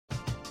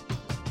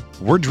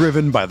We're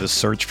driven by the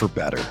search for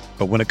better.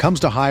 But when it comes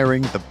to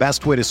hiring, the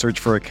best way to search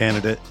for a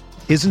candidate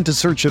isn't to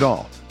search at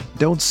all.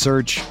 Don't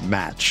search,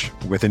 match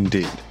with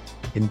Indeed.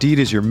 Indeed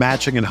is your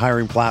matching and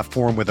hiring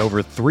platform with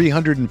over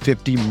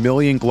 350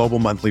 million global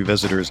monthly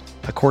visitors,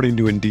 according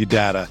to Indeed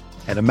data,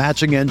 and a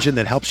matching engine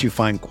that helps you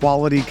find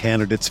quality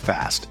candidates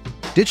fast.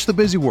 Ditch the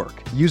busy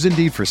work. Use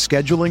Indeed for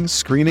scheduling,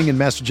 screening, and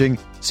messaging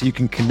so you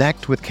can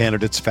connect with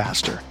candidates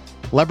faster.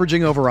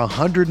 Leveraging over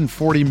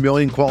 140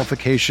 million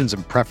qualifications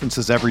and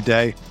preferences every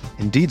day,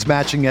 Indeed's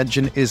matching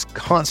engine is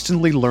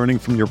constantly learning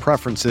from your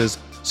preferences,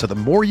 so the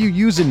more you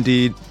use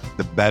Indeed,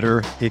 the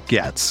better it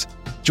gets.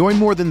 Join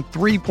more than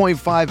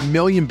 3.5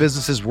 million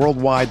businesses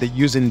worldwide that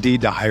use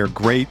Indeed to hire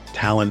great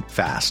talent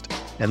fast.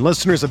 And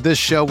listeners of this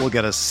show will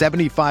get a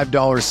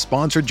 $75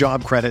 sponsored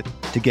job credit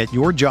to get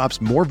your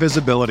jobs more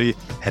visibility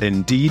at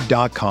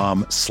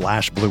Indeed.com/Blue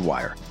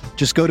Wire.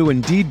 Just go to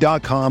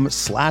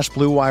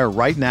Indeed.com/Blue Wire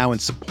right now and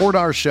support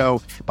our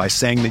show by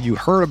saying that you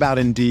heard about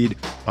Indeed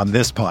on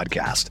this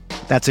podcast.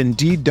 That's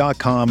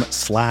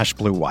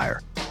Indeed.com/Blue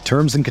Wire.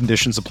 Terms and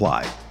conditions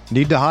apply.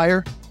 Need to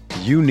hire?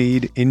 You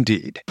need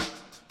Indeed.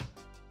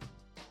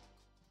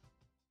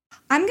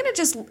 I'm going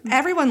to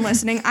everyone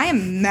listening, I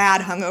am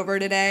mad hungover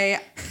today.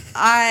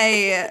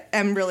 I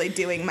am really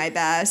doing my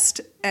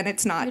best, and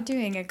it's not You're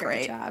doing a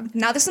great job.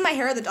 Now this is my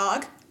hair of the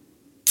dog.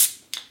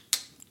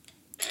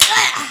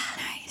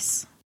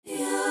 Nice.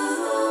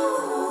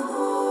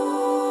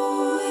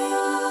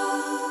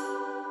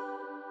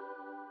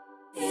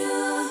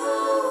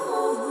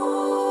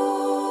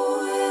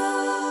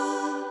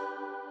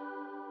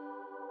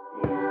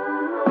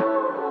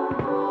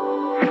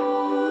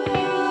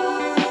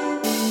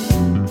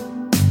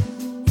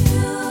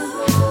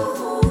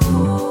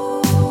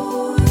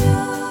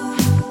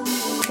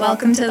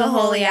 Welcome to the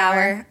Holy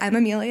Hour. I'm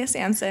Amelia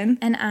Sampson.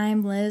 And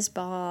I'm Liz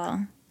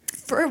Ball.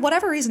 For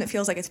whatever reason, it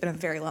feels like it's been a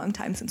very long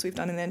time since we've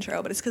done an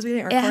intro, but it's because we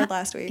didn't record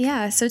last week.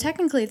 Yeah, so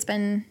technically it's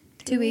been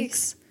 2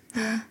 weeks.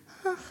 Yeah.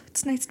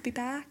 It's nice to be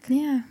back.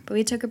 Yeah, but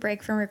we took a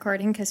break from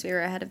recording because we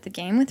were ahead of the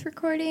game with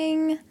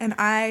recording. And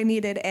I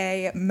needed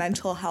a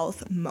mental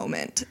health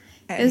moment.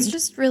 And it was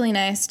just really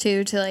nice,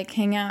 too, to like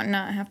hang out and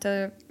not have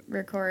to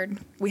record.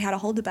 We had a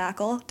whole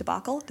debacle.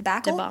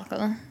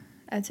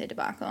 I'd say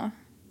debacle.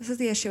 This is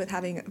the issue with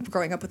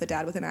growing up with a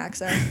dad with an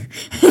accent.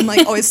 I'm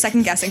like always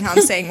second guessing how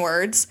I'm saying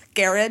words.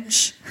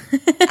 Garage,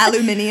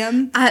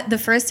 aluminium. The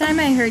first time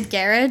I heard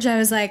garage, I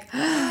was like,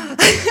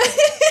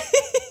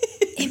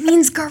 it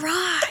means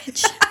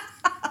garage.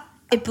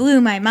 It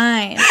blew my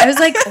mind. I was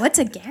like, what's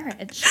a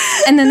garage?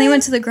 And then they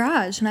went to the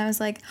garage, and I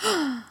was like,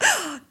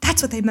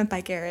 that's what they meant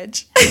by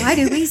garage. Why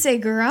do we say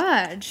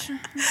garage?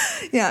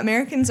 Yeah,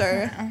 Americans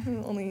are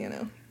only,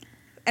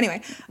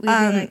 Anyway. We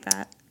like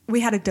that.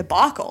 We had a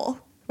debacle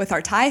with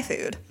our Thai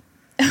food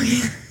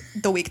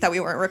the week that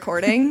we weren't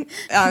recording.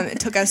 It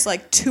took us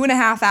like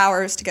 2.5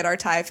 hours to get our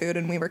Thai food,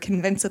 and we were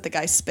convinced that the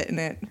guy spit in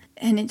it.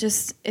 And it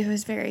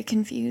was very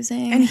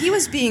confusing. And he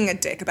was being a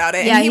dick about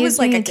it. Yeah, and he was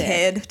like a dick.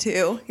 kid,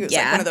 too. He was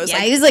like one of those.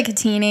 Yeah, he was like a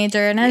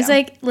teenager. And I was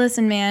like,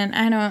 listen, man,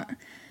 I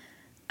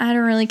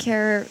don't really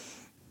care.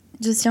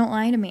 Just don't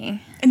lie to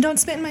me. And don't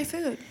spit in my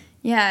food.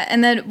 Yeah,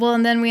 and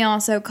then we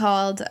also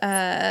called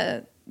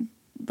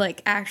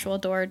like actual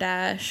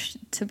DoorDash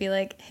to be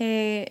like,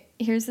 hey,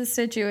 here's the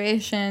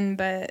situation,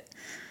 but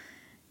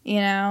I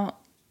don't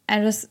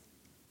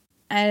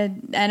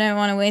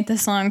want to wait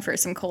this long for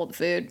some cold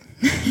food.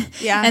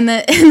 Yeah. and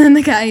then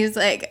the guy was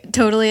like,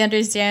 totally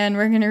understand,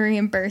 we're gonna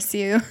reimburse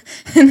you.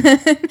 and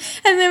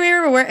then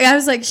I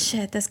was like,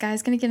 shit, this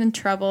guy's gonna get in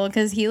trouble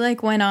because he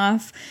like went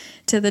off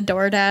to the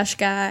DoorDash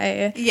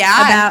guy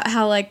about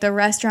how like the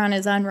restaurant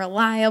is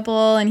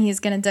unreliable and he's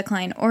gonna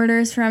decline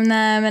orders from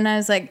them. And I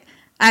was like,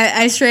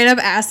 I straight up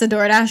asked the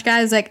DoorDash guy,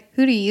 I was like,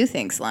 who do you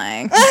think's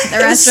lying? The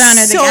restaurant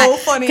or the guy? So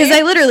funny. Because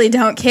I literally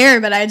don't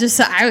care, but I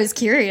was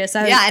curious.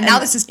 And now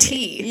this is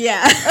tea.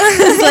 Yeah. I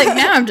was like,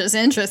 now I'm just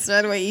interested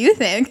in what you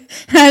think.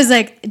 And I was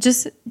like,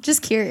 just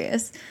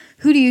curious.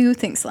 Who do you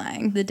think's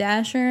lying? The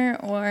Dasher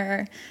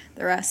or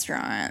the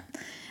restaurant?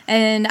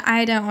 And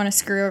I don't want to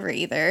screw over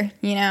either,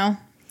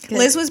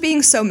 Liz was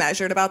being so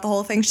measured about the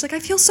whole thing. She's like, I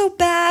feel so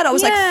bad. I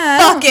was like,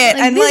 fuck it.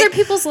 And these are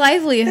people's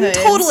livelihoods.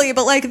 Totally,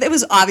 but like it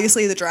was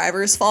obviously the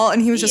driver's fault,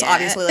 and he was just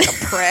obviously like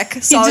a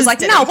prick. So I was like,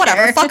 no,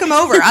 whatever, fuck him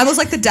over. I was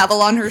like the devil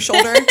on her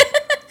shoulder.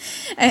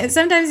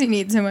 Sometimes you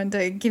need someone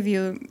to give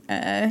you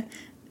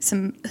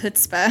some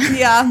chutzpah.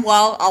 Yeah,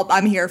 well,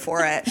 I'm here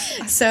for it.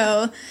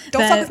 So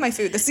don't fuck with my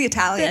food. This is the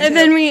Italian. And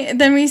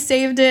then we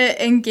saved it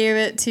and gave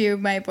it to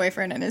my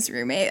boyfriend and his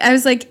roommate. I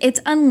was like, it's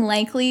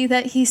unlikely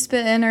that he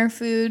spit in our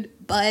food,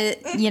 but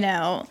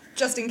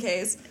just in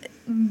case.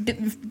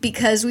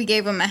 Because we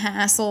gave him a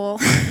hassle.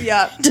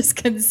 Yeah. Just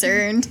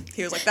concerned.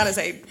 He was like, that is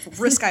a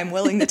risk I'm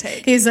willing to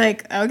take. He's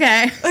like,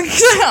 okay.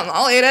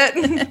 I'll eat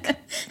it.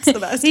 It's the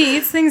best. He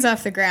eats things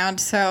off the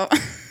ground, so.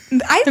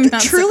 I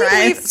not truly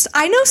believe, surprised.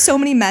 I know so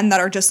many men that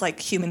are just like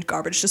human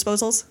garbage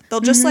disposals. They'll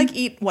just like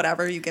eat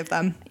whatever you give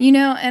them. You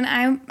know, and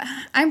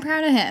I'm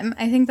proud of him.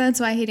 I think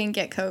that's why he didn't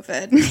get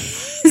COVID.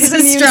 His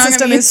immune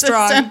system is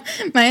strong.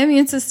 My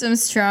immune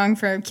system's strong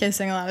from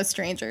kissing a lot of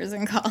strangers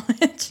in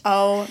college.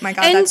 Oh my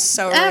God, And that's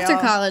so real. after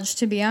college,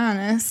 to be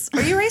honest.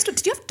 Were you raised with,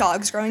 did you have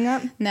dogs growing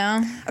up?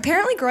 No.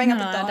 Apparently growing up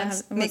No, with I don't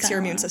dogs have- makes what's your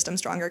that immune one? system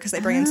stronger because they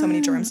bring in so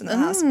many germs into the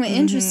house. Oh,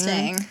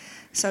 interesting.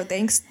 So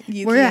thanks,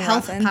 Yuki We're a and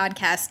health Ruffin.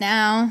 podcast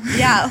now.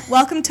 Yeah,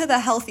 welcome to the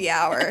healthy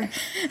hour.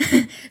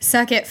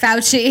 Suck it,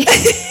 Fauci.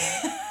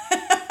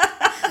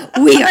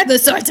 We are the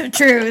source of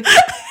truth.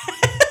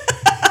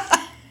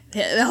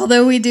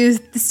 Although we do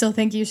still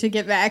think you should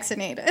get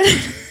vaccinated.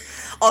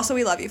 Also,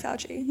 we love you,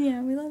 Fauci.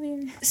 Yeah, we love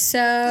you. There's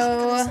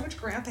So so much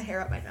grandpa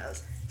hair up my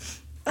nose.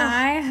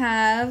 I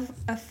have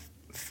a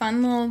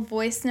fun little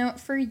voice note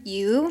for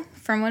you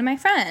from one of my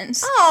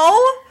friends.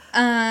 Oh,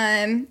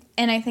 And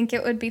I think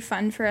it would be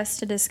fun for us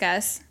to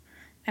discuss.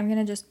 I'm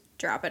gonna just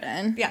drop it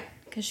in. yeah,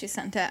 Because she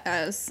sent it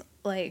as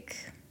like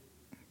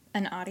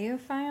an audio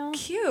file.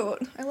 cute.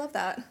 I love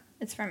that.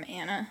 It's from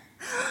Anna.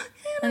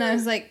 And I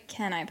was like,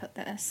 can I put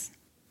this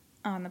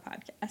on the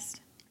podcast?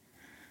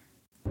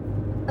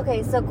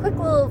 Okay, so quick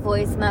little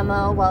voice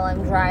memo while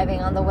I'm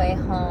driving on the way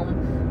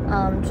home.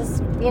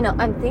 Just,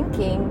 I'm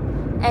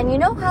thinking, and you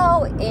know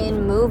how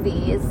in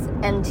movies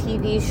and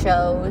TV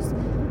shows,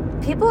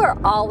 people are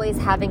always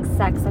having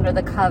sex under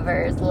the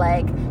covers.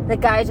 Like, the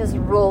guy just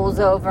rolls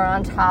over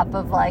on top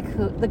of,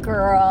 the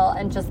girl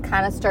and just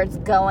kind of starts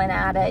going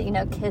at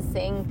it,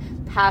 kissing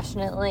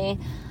passionately.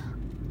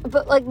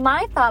 But,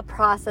 my thought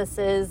process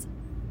is,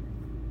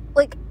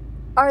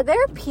 are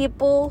there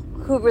people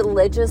who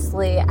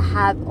religiously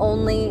have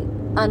only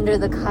under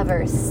the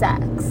cover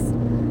sex?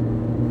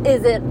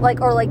 Is it,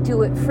 or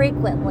do it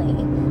frequently?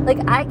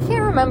 I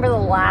can't remember the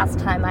last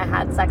time I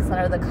had sex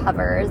under the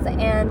covers,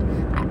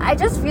 and I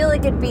just feel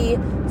like it'd be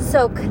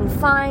so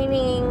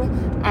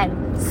confining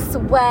and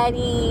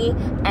sweaty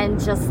and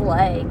just,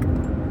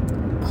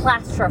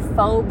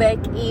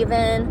 claustrophobic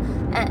even.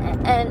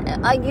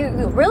 And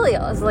you really, it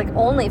was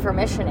only for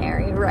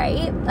missionary,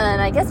 right?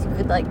 And I guess you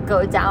could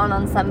go down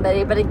on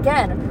somebody, but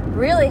again,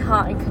 really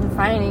hot and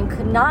confining.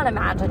 Could not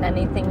imagine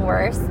anything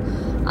worse.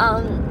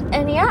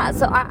 And yeah,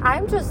 so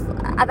I'm just,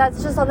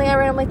 that's just something I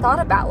randomly thought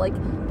about.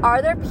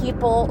 Are there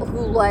people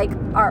who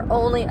are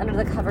only under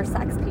the cover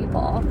sex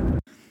people?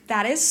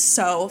 That is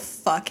so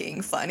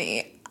fucking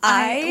funny.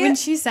 When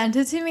she sent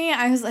it to me,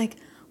 I was like,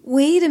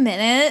 wait a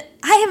minute.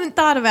 I haven't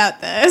thought about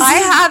this. I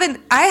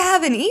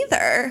haven't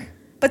either.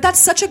 But that's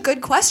such a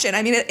good question.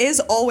 I mean, it is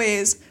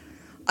always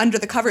under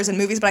the covers in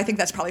movies, but I think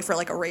that's probably for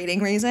a rating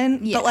reason.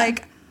 Yeah.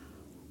 But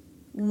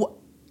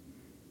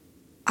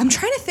I'm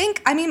trying to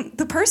think. I mean,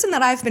 the person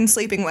that I've been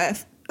sleeping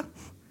with.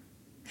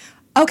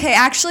 Okay,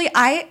 actually,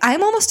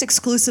 I'm almost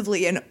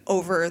exclusively an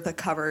over the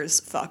covers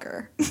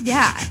fucker.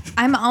 Yeah.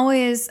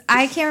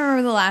 I can't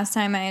remember the last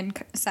time I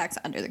had sex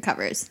under the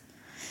covers.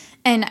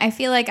 And I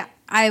feel like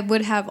I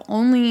would have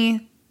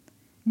only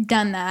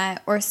done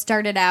that or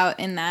started out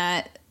in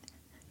that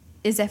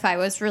is if I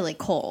was really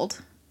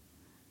cold.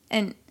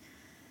 And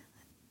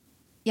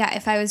yeah,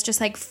 if I was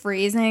just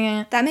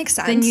freezing. That makes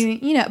sense.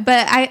 Then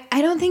but I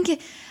don't think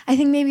I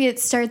think maybe it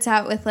starts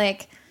out with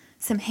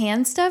some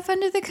hand stuff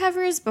under the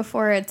covers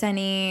before it's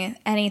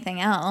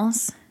anything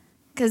else.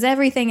 Because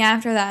everything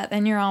after that,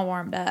 then you're all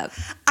warmed up.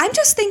 I'm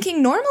just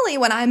thinking normally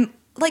when I'm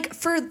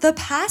for the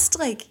past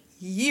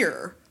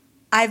year,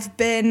 I've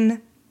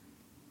been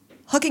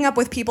hooking up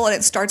with people and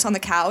it starts on the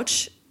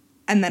couch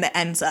and then it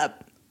ends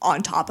up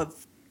on top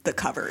of the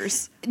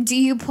covers. Do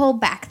you pull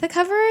back the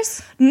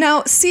covers?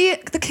 No, see,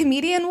 the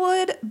comedian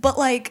would, but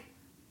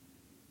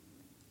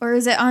Or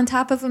is it on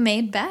top of a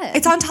made bed?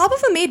 it's on top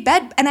of a made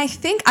bed. And I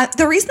think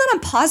the reason that I'm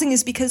pausing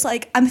is because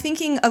I'm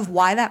thinking of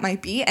why that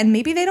might be. And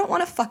maybe they don't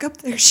want to fuck up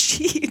their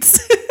sheets.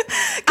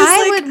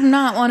 I would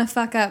not want to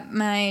fuck up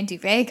my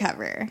duvet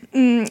cover.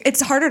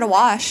 It's harder to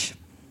wash.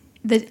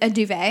 A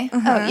duvet?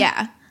 Oh,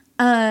 yeah.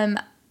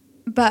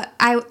 But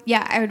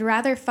I would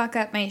rather fuck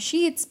up my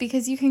sheets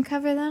because you can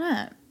cover that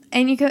up.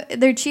 And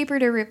they're cheaper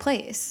to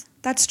replace.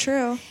 That's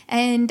true.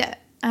 And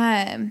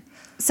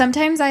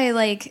sometimes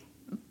I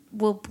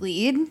will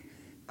bleed.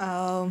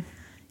 Oh.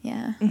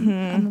 Yeah.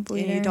 I'm a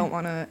bleeder. And you don't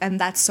want to, and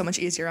that's so much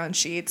easier on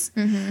sheets.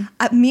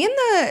 Me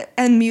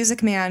and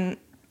Music Man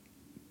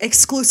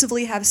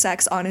exclusively have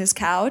sex on his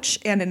couch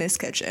and in his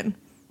kitchen.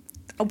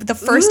 The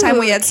first time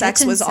we had sex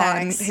kitchen was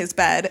on sex. his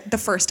bed, the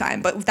first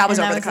time, but that was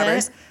And over that the was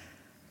covers. it?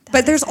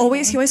 But he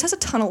always has a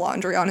ton of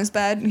laundry on his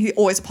bed. And he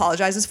always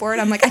apologizes for it.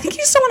 I'm like, I think you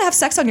just don't want to have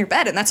sex on your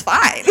bed, and that's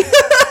fine.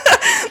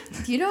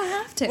 You don't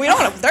have to. We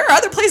don't. There are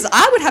other places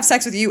I would have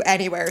sex with you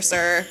anywhere,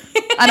 sir.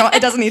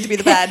 It doesn't need to be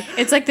the bed.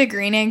 It's like the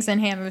green eggs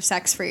and ham of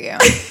sex for you.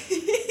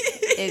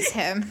 Is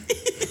him.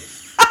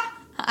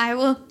 I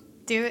will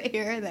do it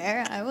here or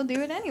there. I will do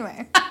it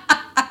anywhere.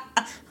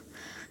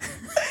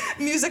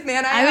 Music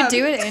Man, I would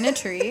do it in a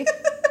tree.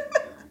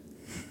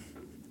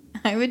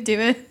 I would do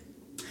it,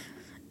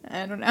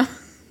 I don't know,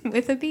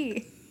 with a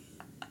bee.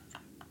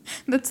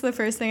 That's the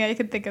first thing I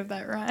could think of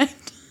that rhymed.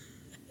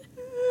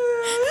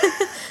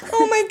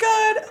 Oh my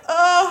god.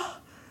 Oh.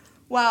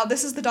 Wow,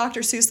 this is the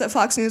Dr. Seuss that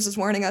Fox News is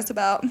warning us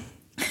about.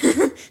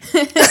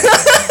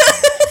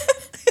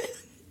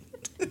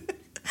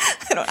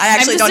 I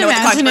actually don't know what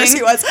the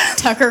controversy was.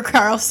 Tucker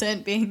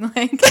Carlson being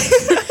like,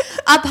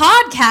 a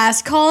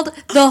podcast called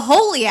The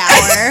Holy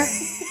Hour.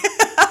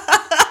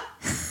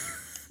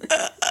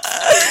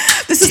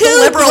 This is the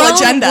liberal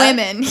agenda.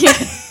 Women. Yeah.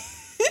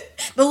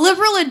 The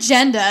liberal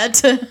agenda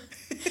to...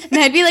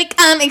 And I'd be like,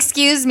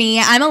 excuse me,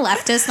 I'm a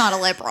leftist, not a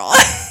liberal.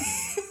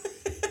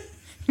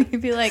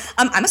 He'd be like,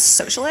 I'm a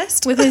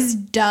socialist. With his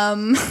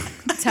dumb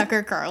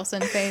Tucker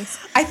Carlson face.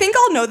 I think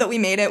I'll know that we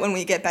made it when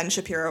we get Ben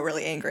Shapiro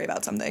really angry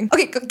about something.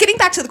 Okay, getting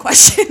back to the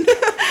question.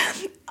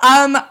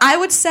 I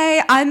would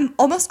say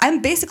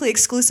I'm basically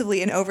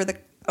exclusively in over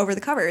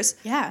the covers.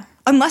 Yeah.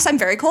 Unless I'm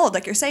very cold,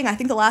 like you're saying. I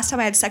think the last time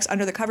I had sex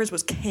under the covers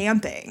was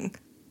camping.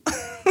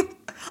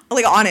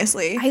 Like,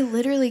 honestly. I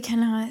literally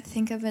cannot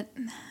think of it.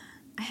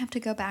 I have to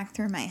go back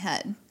through my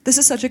head. This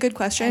is such a good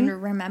question.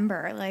 And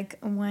remember, like,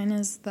 when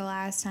is the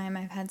last time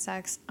I've had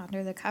sex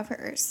under the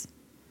covers?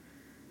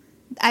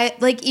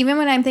 Even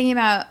when I'm thinking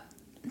about,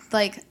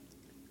 like,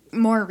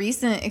 more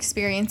recent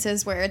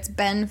experiences where it's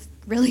been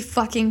really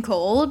fucking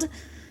cold,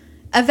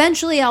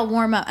 eventually I'll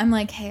warm up. I'm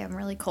like, hey, I'm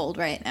really cold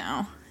right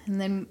now. And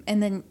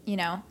then, you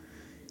know,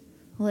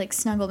 like,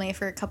 snuggle me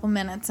for a couple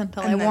minutes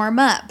until I warm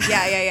up.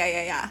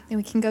 Yeah. Then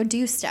we can go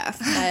do stuff.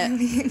 But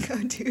we can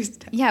go do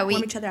stuff. Yeah,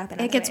 warm each other up.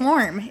 It gets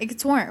warm. It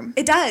gets warm.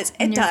 It does.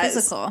 It does.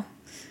 Physical.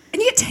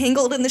 And you get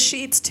tangled in the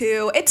sheets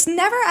too. It's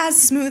never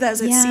as smooth as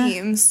it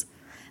seems.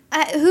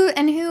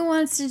 Who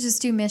wants to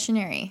just do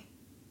missionary?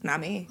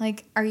 Not me.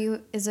 Like,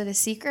 is it a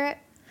secret?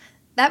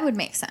 That would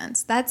make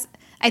sense.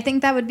 I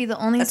think that would be the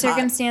only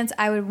circumstance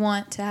I would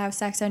want to have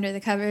sex under the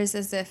covers,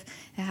 is if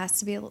it has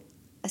to be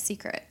a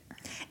secret.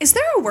 Is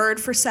there a word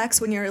for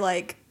sex when you're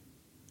like,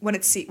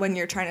 when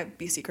you're trying to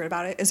be secret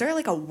about it? Is there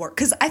like a word?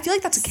 Because I feel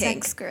like that's a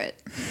kink.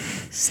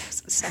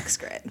 Sex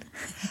grit.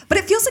 But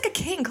it feels like a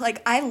kink.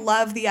 Like, I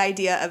love the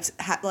idea of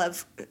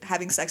love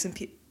having sex in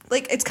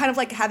like, it's kind of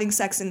like having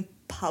sex in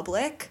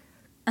public.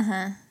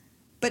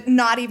 But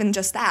not even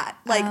just that.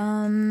 Like,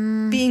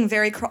 being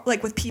very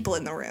like with people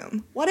in the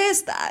room. What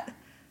is that?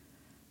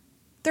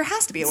 There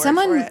has to be a word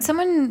for it.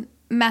 Someone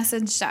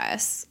messaged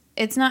us.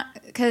 It's not,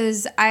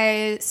 because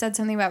I said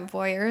something about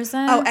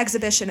voyeurism. Oh,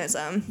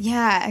 exhibitionism.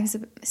 Yeah,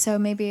 so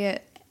maybe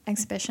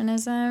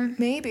exhibitionism.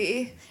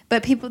 Maybe.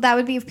 But that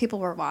would be if people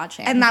were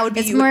watching. And that would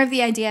be... It's more of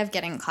the idea of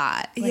getting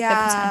caught. Like, the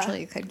potential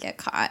you could get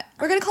caught.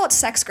 We're going to call it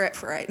sex grit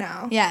for right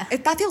now. Yeah.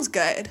 That feels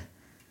good.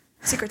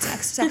 Secret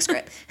sex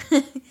grit.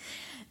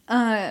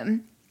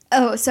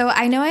 So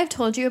I know I've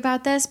told you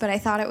about this, but I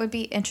thought it would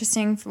be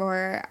interesting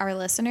for our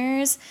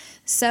listeners.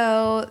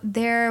 So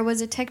there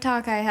was a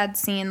TikTok I had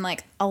seen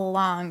like a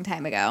long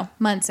time ago,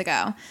 months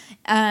ago.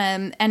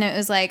 And it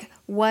was like,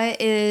 what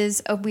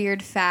is a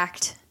weird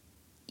fact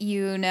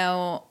you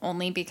know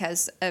only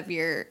because of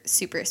your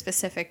super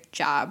specific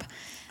job?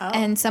 Oh.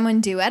 And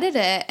someone duetted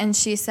it, and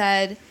she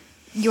said,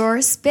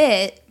 your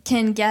spit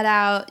can get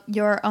out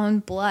your own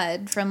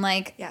blood from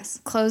like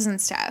clothes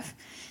and stuff.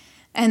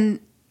 And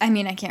I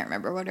mean, I can't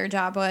remember what her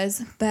job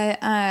was, but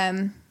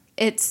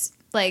it's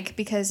like,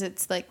 because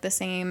it's like the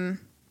same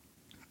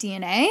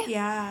DNA.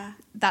 Yeah.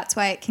 That's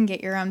why it can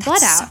get your own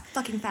blood out. So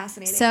fucking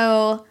fascinating.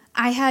 So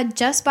I had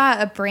just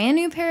bought a brand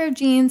new pair of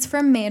jeans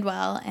from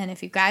Madewell, and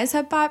if you guys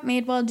have bought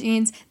Madewell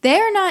jeans,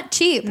 they're not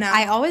cheap. No.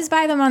 I always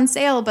buy them on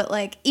sale, but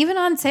like even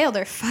on sale,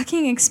 they're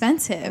fucking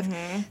expensive.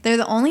 Mm-hmm. They're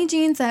the only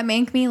jeans that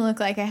make me look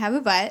like I have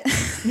a butt.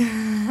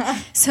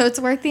 So it's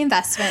worth the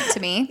investment to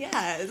me.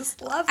 Yes,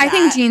 love that. I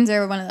think jeans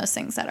are one of those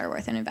things that are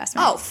worth an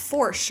investment. Oh,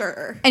 for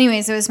sure.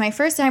 Anyways, it was my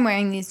first time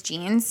wearing these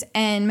jeans,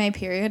 and my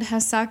period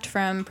has sucked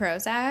from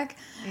Prozac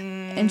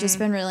and just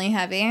been really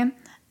heavy.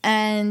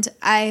 And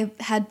I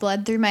had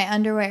blood through my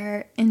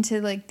underwear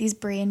into like these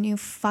brand new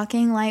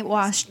fucking light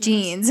washed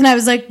jeans. And I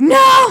was like,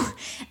 no!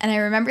 And I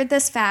remembered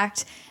this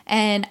fact,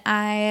 and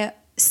I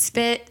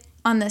spit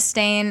on the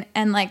stain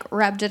and like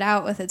rubbed it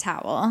out with a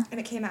towel. And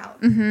it came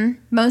out. Mm-hmm.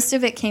 Most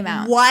of it came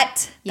out.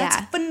 What? Yeah.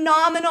 That's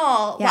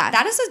phenomenal. Yeah. Wow,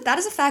 that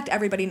is a fact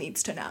everybody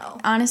needs to know.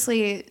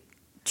 Honestly,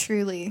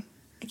 truly.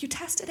 You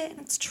tested it and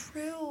it's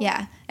true.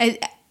 Yeah.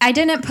 I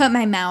didn't put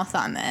my mouth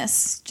on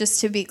this, just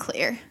to be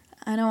clear.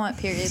 I don't want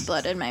period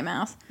blood in my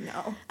mouth.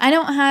 No. I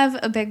don't have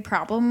a big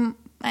problem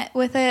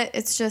with it.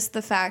 It's just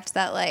the fact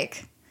that,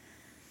 like,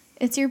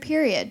 it's your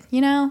period, you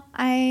know?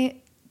 I've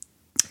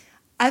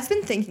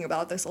been thinking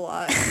about this a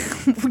lot.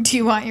 Do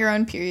you want your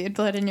own period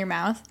blood in your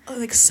mouth? Oh,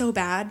 like, so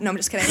bad. No, I'm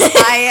just kidding.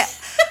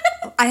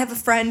 I have a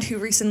friend who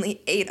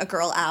recently ate a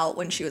girl out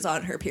when she was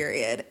on her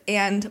period,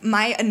 and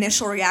my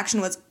initial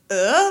reaction was,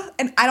 ugh,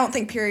 and I don't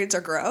think periods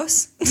are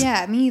gross.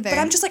 Yeah, me either. But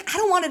I'm just like, I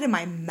don't want it in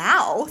my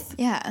mouth.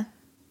 Yeah.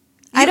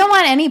 I don't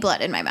want any blood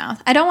in my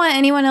mouth. I don't want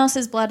anyone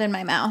else's blood in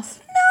my mouth.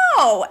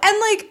 No. And,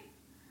 like,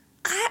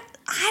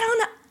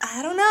 I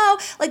don't know.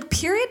 Like,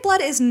 period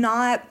blood is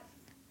not...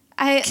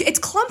 It's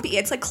clumpy.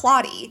 It's like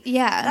cloddy.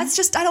 Yeah. That's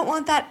just, I don't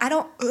want that. I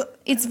don't.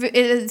 It's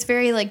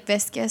very like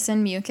viscous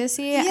and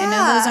mucusy. Yeah. I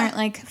know those aren't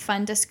like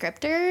fun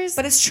descriptors.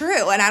 But it's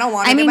true, and I don't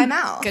want it in my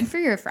mouth. Good for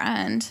your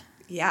friend.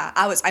 Yeah,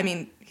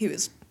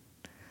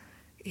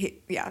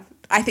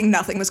 I think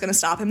nothing was going to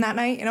stop him that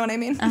night. You know what I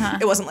mean?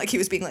 It wasn't like he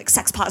was being like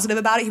sex positive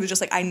about it. He was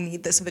just like, I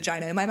need this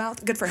vagina in my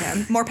mouth. Good for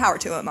him. More power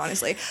to him,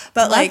 honestly.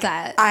 But love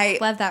that. I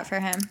love that for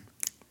him.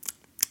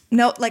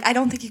 No, like I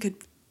don't think he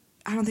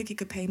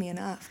could pay me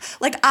enough.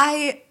 Like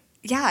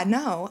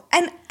no.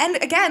 And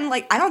again,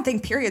 like I don't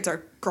think periods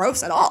are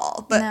gross at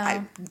all. But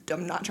no.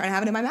 I'm not trying to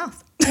have it in my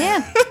mouth.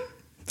 Yeah.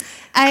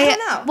 I don't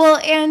know. Well,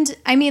 and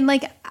I mean,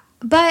 like,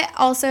 but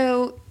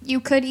also you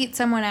could eat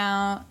someone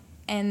out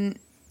and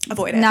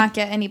avoid it. Not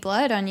get any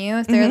blood on you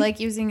if they're like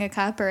using a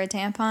cup or a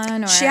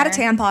tampon. Or she had a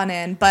tampon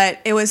in, but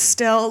it was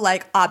still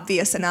like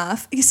obvious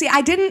enough. You see,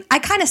 I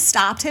kind of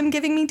stopped him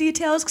giving me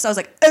details because I was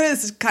like,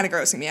 this is kind of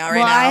grossing me out right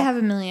now. Well, I have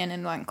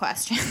 1,000,001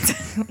 questions.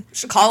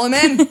 Should call him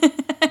in.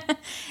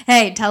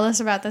 Hey, tell us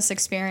about this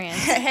experience.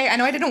 Hey, I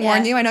know I didn't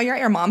warn you. I know you're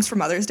at your mom's for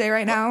Mother's Day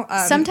right now.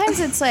 Sometimes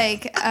it's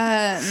like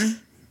an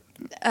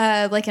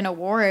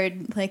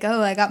award, like,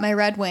 oh, I got my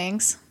Red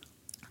Wings.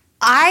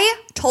 I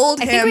told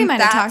him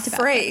that talked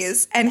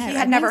phrase, and he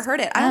had never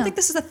heard it. I don't think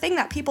this is a thing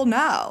that people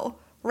know.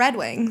 Red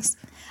Wings.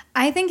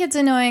 I think it's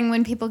annoying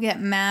when people get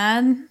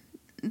mad,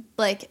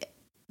 like,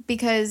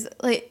 because,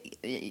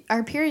 like,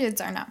 our periods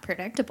are not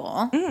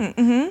predictable.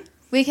 Mm-hmm.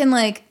 We can,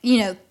 like,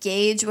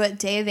 gauge what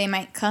day they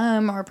might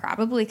come or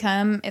probably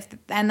come,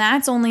 and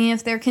that's only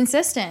if they're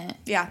consistent.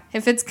 Yeah.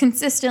 If it's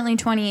consistently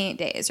 28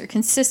 days or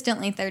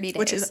consistently 30 days.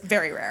 Which is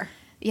very rare.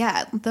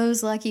 Yeah,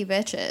 those lucky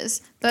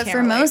bitches. But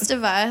for most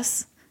of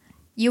us,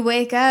 you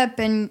wake up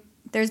and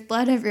there's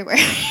blood everywhere.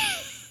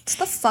 It's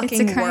the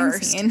fucking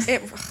worst.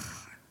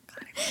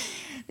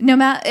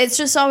 It's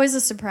just always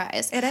a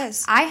surprise. It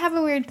is. I have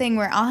a weird thing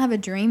where I'll have a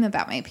dream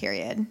about my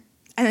period.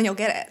 And then you'll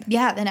get it.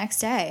 Yeah, the next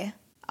day.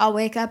 I'll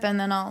wake up and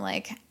then I'll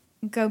like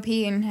go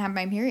pee and have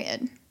my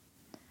period.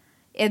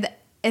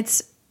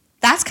 That's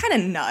kind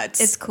of nuts.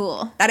 It's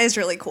cool. That is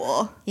really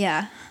cool.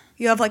 Yeah.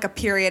 You have like a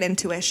period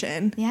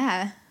intuition.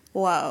 Yeah.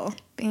 Whoa.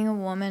 Being a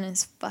woman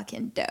is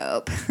fucking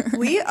dope.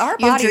 Our you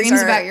bodies have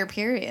dreams about your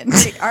period.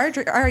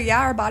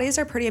 Our bodies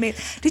are pretty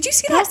amazing. Did you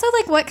see that? Also,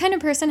 like, what kind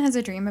of person has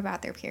a dream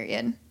about their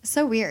period? It's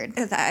so weird.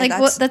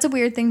 That's a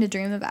weird thing to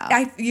dream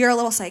about. You're a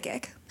little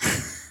psychic.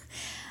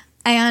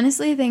 I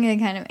honestly think I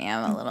kind of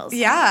am a little psychic.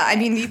 Yeah, I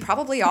mean, you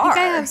probably are. I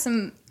think I have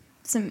some.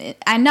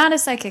 I'm not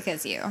as psychic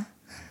as you.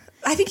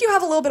 I think you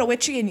have a little bit of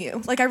witchy in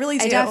you. Like, I really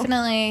do. I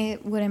definitely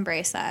would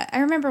embrace that. I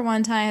remember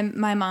one time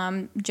my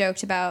mom made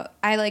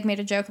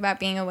a joke about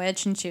being a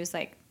witch, and she was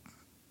like,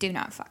 do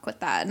not fuck with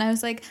that. And I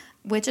was like,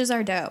 witches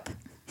are dope.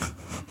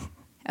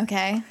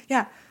 Okay?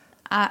 Yeah.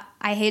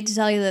 I hate to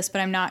tell you this,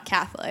 but I'm not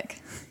Catholic.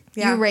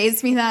 Yeah. You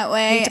raised me that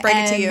way, hate to break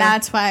it to you.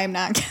 That's why I'm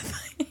not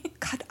Catholic.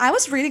 God, I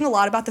was reading a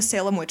lot about the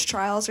Salem witch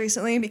trials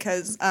recently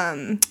because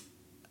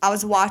I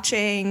was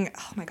watching,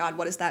 oh my God,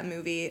 what is that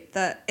movie?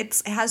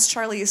 It has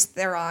Charlize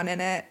Theron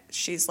in it.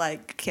 She's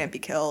like, can't be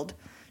killed.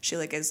 She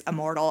like is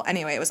immortal.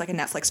 Anyway, it was like a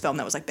Netflix film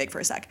that was like big for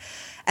a sec.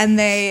 And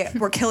they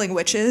were killing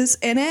witches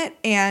in it.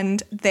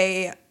 And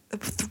they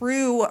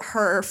threw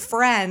her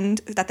friend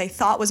that they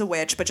thought was a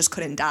witch, but just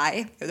couldn't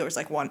die. There was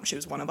like she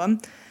was one of them,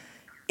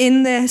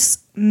 in this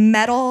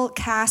metal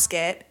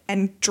casket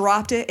and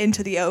dropped it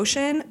into the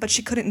ocean, but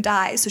she couldn't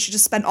die, so she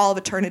just spent all of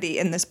eternity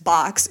in this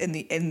box in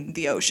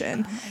the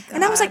ocean. Oh,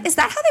 and I was like, is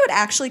that how they would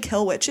actually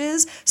kill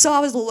witches? So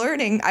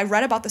I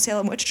read about the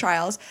Salem witch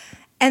trials,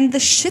 and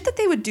the shit that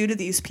they would do to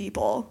these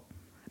people.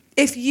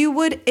 If you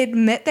would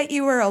admit that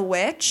you were a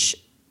witch,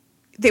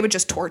 they would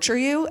just torture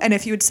you, and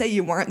if you would say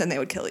you weren't, then they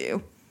would kill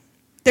you.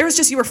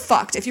 You were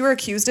fucked. If you were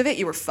accused of it,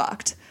 you were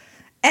fucked.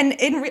 And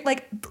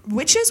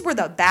witches were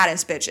the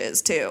baddest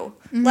bitches too.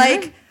 Mm-hmm.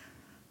 Like,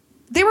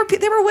 they were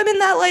women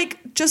that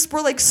like just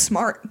were like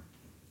smart.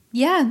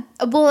 Yeah.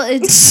 Well,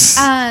 it's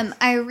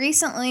I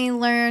recently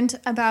learned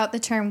about the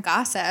term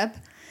gossip.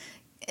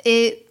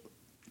 It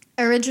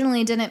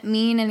originally didn't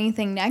mean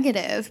anything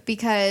negative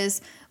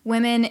because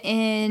women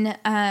in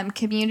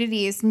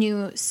communities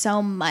knew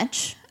so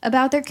much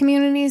about their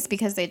communities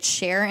because they'd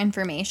share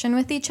information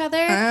with each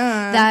other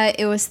that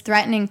it was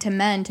threatening to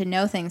men to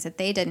know things that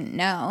they didn't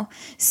know.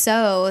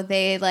 So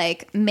they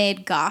like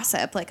made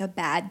gossip like a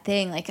bad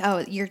thing, like,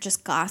 oh, you're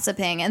just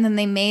gossiping. And then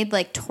they made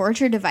like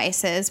torture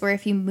devices where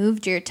if you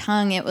moved your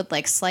tongue, it would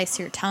like slice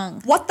your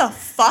tongue. What the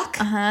fuck?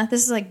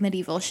 This is like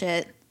medieval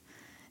shit.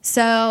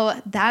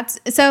 So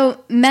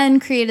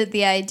men created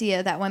the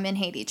idea that women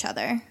hate each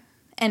other,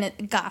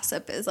 and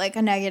gossip is like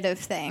a negative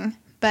thing.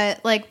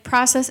 But like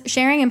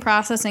sharing and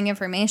processing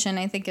information,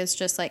 I think is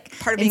just like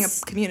part of being a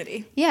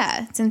community.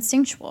 Yeah, it's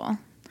instinctual.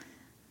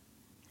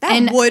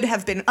 That would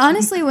have been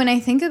honestly, when I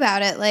think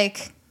about it,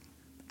 like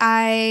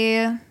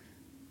the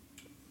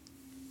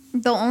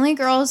only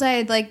girls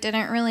I like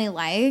didn't really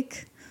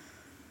like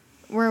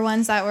were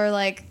ones that were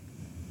like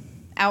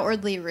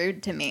outwardly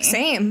rude to me.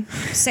 Same.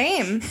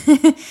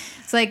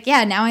 It's like,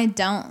 yeah, now I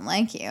don't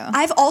like you.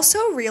 I've also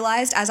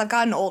realized as I've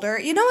gotten older,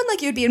 you know, when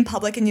like you'd be in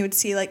public and you would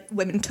see like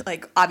women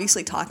like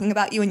obviously talking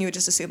about you and you would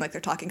just assume like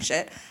they're talking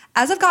shit.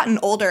 As I've gotten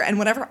older and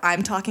whenever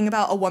I'm talking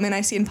about a woman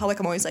I see in public,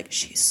 I'm always like,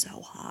 she's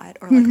so hot,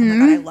 or like, oh my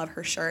God, I love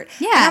her shirt.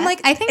 Yeah, and I'm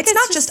like, I think it's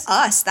not just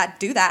us that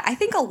do that. I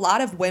think a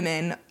lot of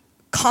women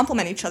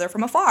compliment each other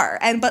from afar,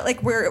 but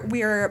like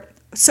we're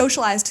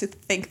socialized to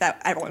think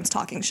that everyone's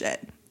talking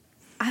shit.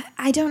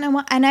 I don't know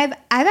what, and I've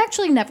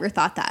actually never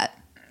thought that.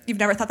 You've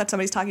never thought that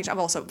somebody's talking shit? I've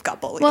also got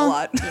bullied a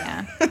lot.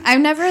 Yeah.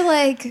 I've never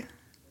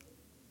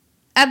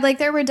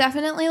there were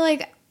definitely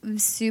like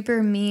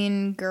super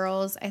mean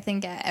girls, I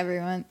think,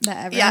 everyone's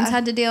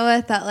had to deal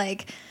with, that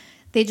like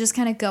they just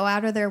kind of go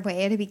out of their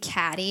way to be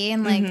catty.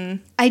 And like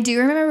I do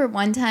remember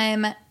one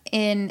time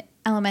in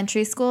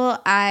elementary school,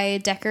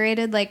 I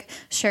decorated like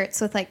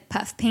shirts with like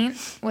puff paint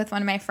with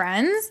one of my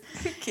friends.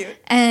 Cute.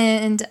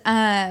 And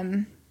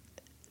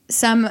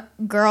some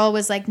girl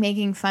was like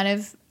making fun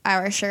of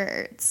our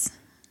shirts.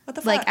 What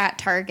the fuck? Like at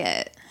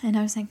Target. And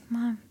I was like,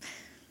 Mom,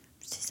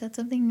 she said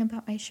something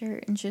about my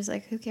shirt. And she was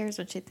like, who cares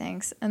what she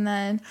thinks? And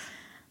then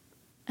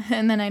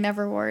I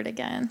never wore it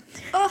again.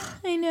 Oh,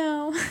 I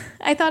know.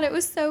 I thought it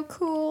was so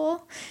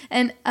cool.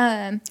 And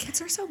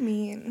kids are so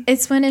mean.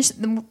 it's when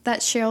that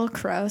Sheryl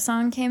Crow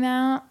song came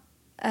out.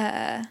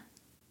 I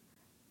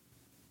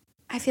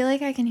feel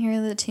like I can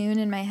hear the tune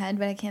in my head,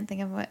 but I can't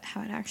think of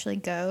how it actually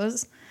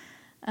goes.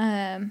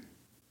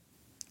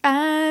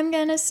 I'm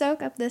gonna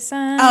soak up the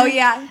sun. Oh,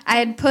 yeah. I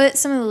had put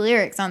some of the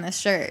lyrics on this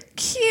shirt.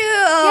 Cute.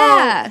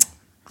 Yeah.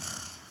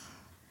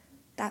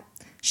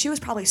 She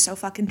was probably so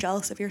fucking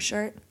jealous of your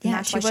shirt. Yeah,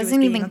 that's she why wasn't was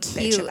being even a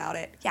bitch cute. about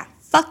it. Yeah,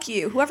 fuck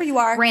you, whoever you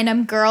are.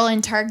 Random girl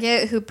in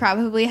Target who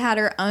probably had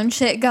her own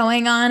shit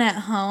going on at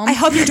home. I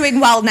hope you're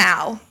doing well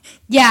now.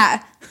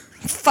 Yeah.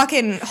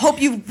 Fucking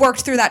hope you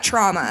worked through that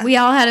trauma. We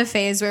all had a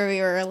phase where we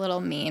were a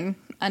little mean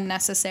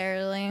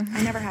unnecessarily.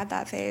 I never had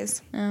that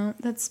phase. Oh,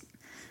 that's...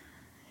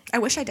 I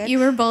wish I did. You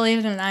were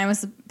bullied and I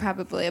was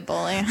probably a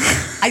bully.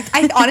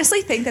 I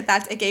honestly think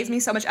that it gave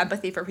me so much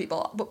empathy for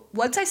people. But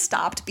once I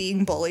stopped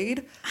being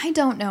bullied... I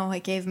don't know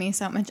what gave me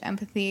so much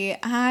empathy.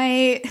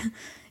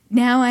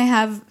 Now I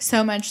have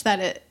so much that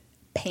it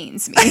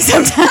pains me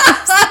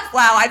sometimes.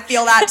 Wow, I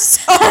feel that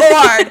so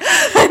hard.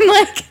 I'm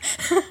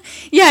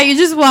like... Yeah, you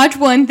just watch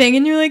one thing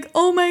and you're like,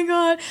 oh my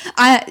God.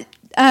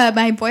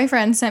 My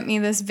boyfriend sent me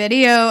this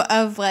video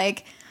of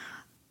like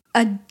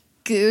a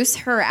goose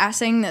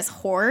harassing this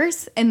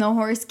horse and the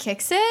horse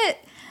kicks it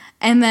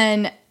and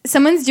then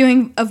someone's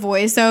doing a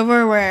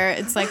voiceover where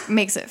it's like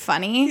makes it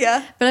funny.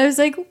 Yeah. But I was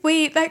like,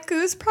 wait, that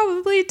goose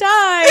probably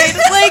died.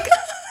 Like,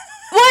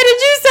 why did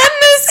you send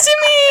this to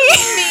me?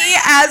 Me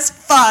as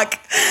fuck.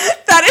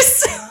 That is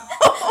so...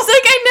 It's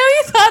like, I know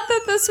you thought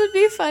that this would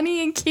be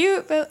funny and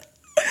cute, but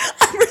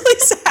I'm really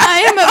sad. I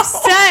am now.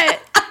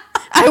 upset.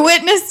 I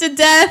witnessed a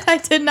death. I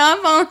did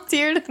not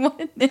volunteer to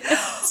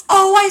witness.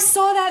 Oh, I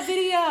saw that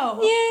video.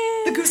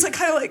 Yeah. The goose like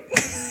kind of like...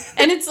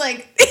 And it's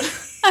like,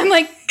 I'm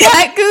like,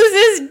 that goose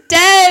is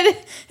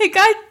dead. It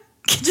got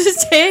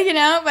just taken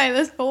out by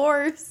this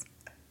horse.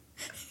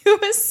 It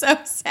was so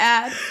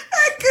sad.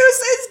 That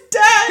goose is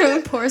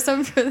dead. Pour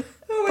some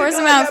Oh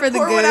some God, out yeah, for the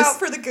pour one out goose.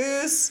 for the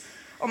goose.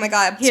 Oh my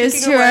God. Here's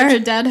Speaking to of our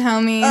which, dead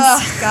homies.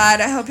 oh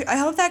God, I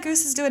hope that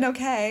goose is doing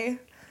okay.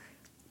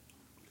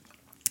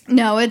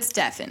 No, it's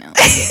definitely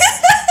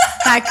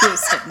that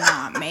goose did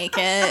not make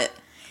it.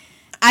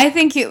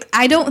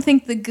 I don't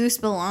think the goose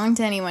belonged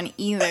to anyone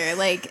either.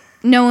 Like,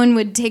 no one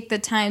would take the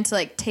time to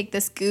like take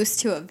this goose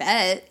to a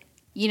vet,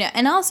 you know.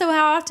 And also,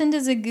 how often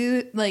does a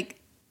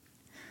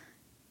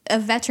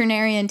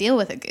veterinarian deal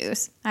with a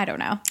goose? I don't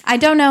know. I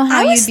don't know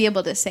how you'd be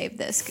able to save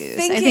this goose.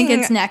 I think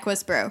its neck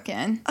was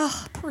broken.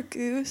 Oh, poor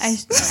goose.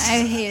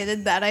 I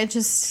hated that. I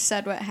just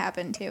said what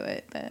happened to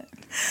it, but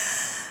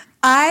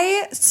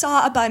I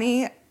saw a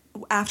bunny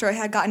after I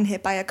had gotten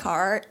hit by a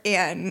car,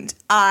 and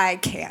I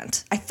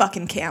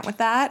fucking can't with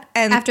that.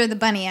 And after the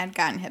bunny had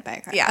gotten hit by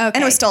a car. yeah, Okay.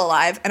 and it was still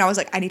alive, and I was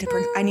like, I need to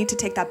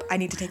take that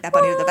bunny to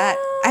the vet.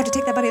 I have to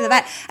take that bunny to the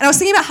vet. And I was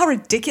thinking about how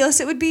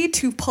ridiculous it would be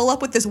to pull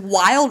up with this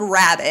wild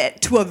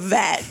rabbit to a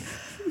vet.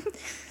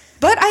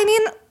 But I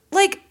mean,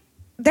 like,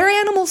 they're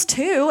animals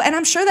too, and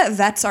I'm sure that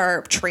vets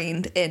are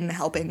trained in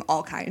helping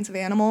all kinds of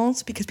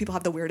animals because people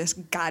have the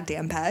weirdest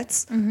goddamn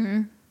pets.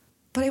 Mm-hmm.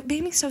 But it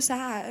made me so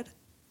sad.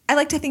 I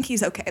like to think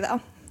he's okay,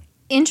 though.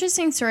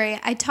 Interesting story.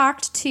 I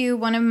talked to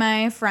one of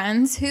my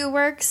friends who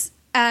works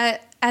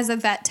as a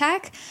vet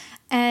tech,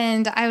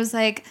 and I was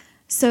like,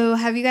 so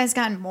have you guys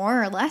gotten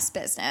more or less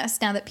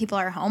business now that people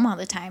are home all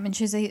the time? And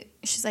she's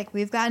like,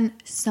 we've gotten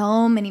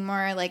so many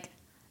more, like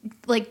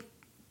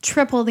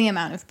triple the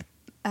amount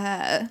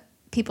of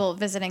people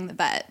visiting the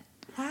vet.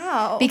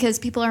 Wow. Because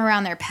people are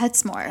around their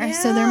pets more. Yeah.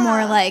 So they're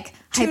more like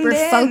Tuned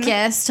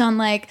hyper-focused on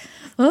like,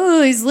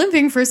 oh, he's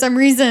limping for some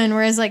reason.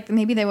 Whereas like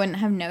maybe they wouldn't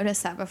have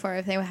noticed that before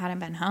if they hadn't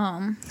been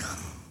home.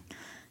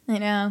 I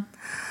know.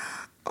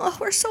 Oh,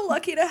 we're so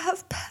lucky to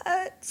have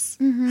pets.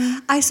 Mm-hmm.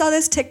 I saw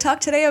this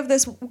TikTok today of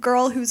this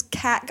girl whose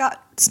cat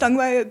got stung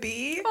by a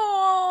bee.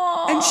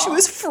 Aww. And she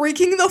was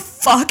freaking the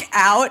fuck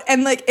out.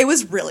 And, like, it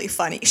was really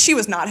funny. She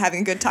was not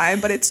having a good time,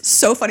 but it's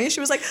so funny. She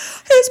was like,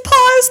 his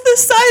paw is the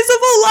size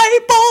of a light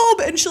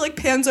bulb. And she, like,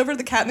 pans over to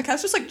the cat, and the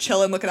cat's just, like,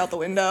 chilling, looking out the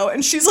window.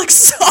 And she's, like,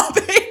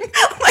 sobbing.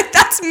 I'm like,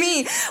 that's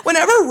me.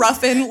 Whenever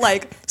Ruffin,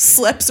 like,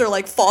 slips or,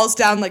 like, falls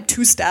down, like,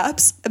 2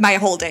 steps, my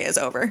whole day is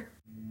over.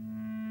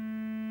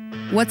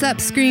 What's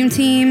up, Scream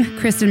Team?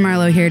 Kristen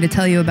Marlowe here to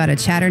tell you about a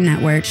Chatter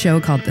Network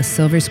show called the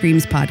Silver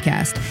Screams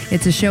Podcast.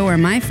 It's a show where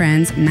my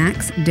friends,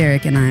 Max,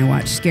 Derek, and I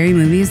watch scary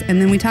movies and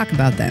then we talk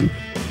about them.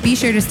 Be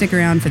sure to stick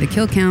around for the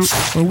kill count,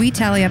 where we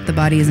tally up the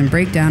bodies and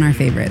break down our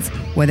favorites,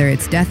 whether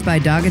it's death by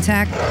dog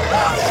attack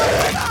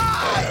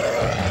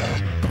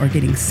or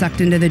getting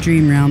sucked into the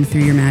dream realm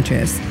through your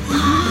mattress.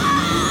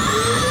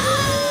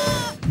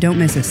 Don't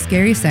miss a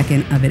scary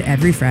second of it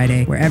every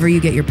Friday, wherever you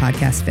get your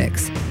podcast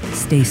fix.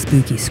 Stay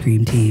spooky,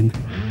 Scream Team.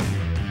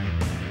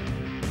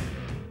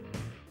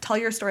 Tell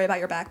your story about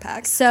your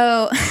backpack.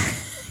 So,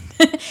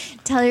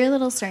 tell your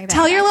little story.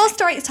 Tell your little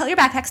story. Tell your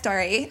backpack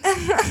story.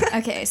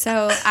 Okay,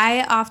 so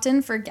I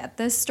often forget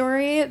this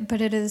story,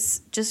 but it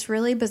is just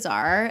really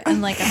bizarre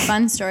and like a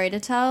fun story to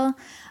tell.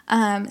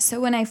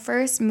 So when I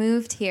first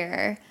moved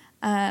here,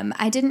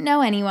 I didn't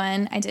know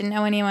anyone. I didn't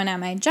know anyone at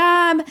my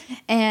job.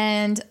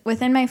 And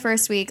within my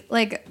first week,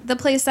 like the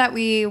place that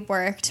we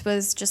worked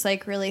was just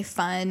like really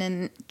fun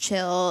and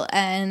chill.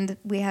 And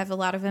we have a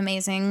lot of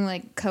amazing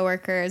like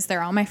coworkers.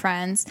 They're all my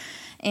friends.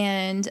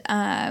 And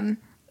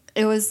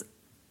it was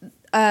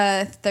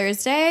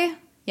Thursday.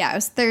 Yeah, it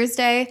was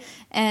Thursday.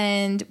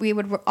 And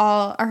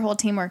our whole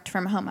team worked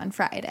from home on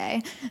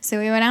Friday. So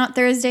we went out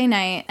Thursday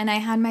night and I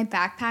had my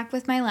backpack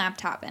with my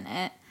laptop in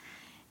it.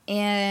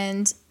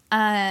 And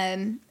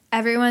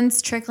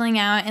everyone's trickling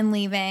out and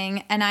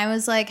leaving, and I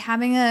was like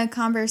having a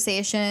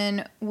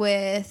conversation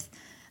with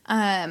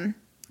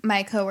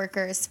my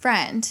coworker's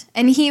friend,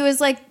 and he was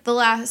like the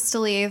last to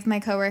leave. My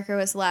coworker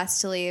was the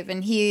last to leave,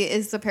 and he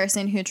is the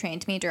person who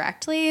trained me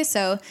directly,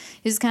 so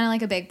he was kind of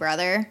like a big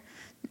brother.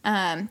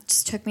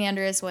 Just took me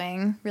under his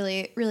wing.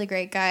 Really, really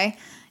great guy.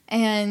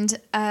 And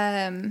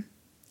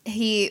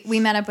we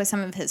met up with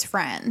some of his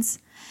friends.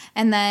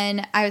 And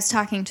then I was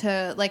talking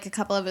to like a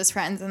couple of his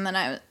friends, and then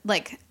I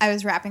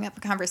was wrapping up a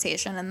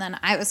conversation, and then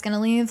I was going to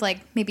leave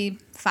like maybe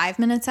 5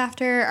 minutes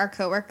after our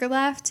coworker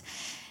left.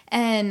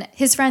 And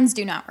his friends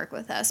do not work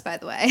with us, by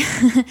the way.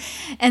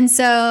 And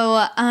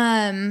so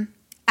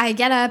I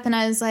get up and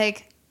I was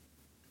like,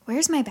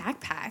 where's my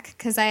backpack?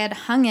 Because I had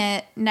hung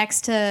it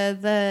next to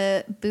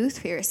the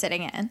booth we were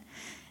sitting in.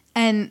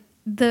 And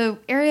the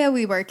area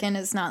we work in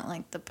is not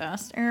like the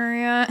best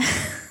area.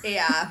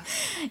 Yeah.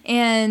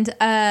 And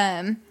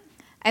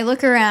I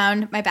look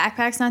around, my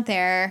backpack's not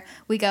there.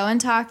 We go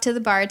and talk to the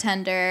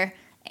bartender,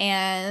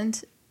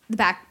 and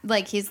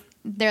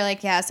they're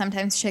like, yeah,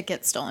 sometimes shit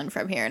gets stolen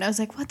from here. And I was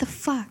like, what the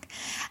fuck?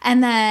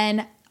 And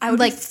then I would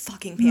be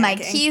fucking panicking. My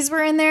keys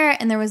were in there,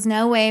 and there was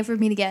no way for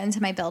me to get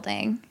into my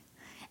building.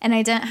 And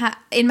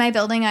in my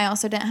building, I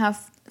also didn't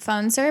have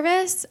phone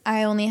service.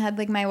 I only had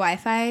like my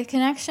Wi-Fi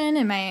connection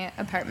in my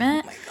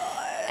apartment. Oh my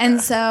God.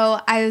 And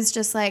so I was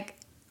just like,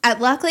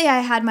 luckily I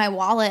had my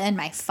wallet and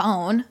my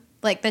phone,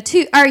 like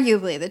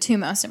arguably the two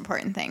most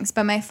important things,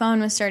 but my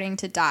phone was starting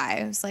to die.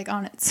 It was like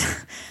on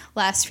its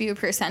last few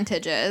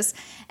percentages.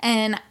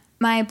 And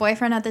my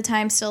boyfriend at the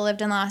time still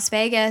lived in Las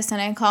Vegas,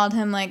 and I called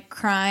him like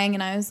crying,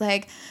 and I was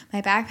like,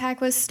 my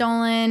backpack was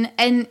stolen.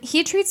 And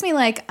he treats me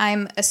like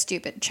I'm a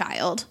stupid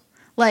child.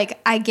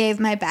 Like, I gave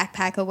my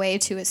backpack away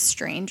to a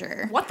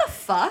stranger. What the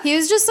fuck? He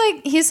was just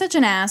like, he's such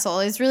an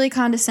asshole. He's really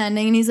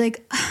condescending, and he's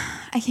like,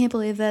 I can't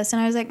believe this.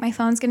 And I was like, my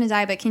phone's going to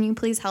die, but can you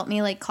please help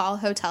me, like, call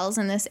hotels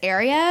in this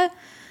area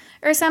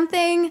or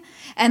something?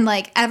 And,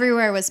 like,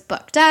 everywhere was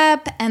booked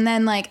up, and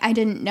then, like, I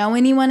didn't know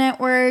anyone at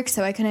work,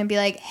 so I couldn't be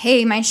like,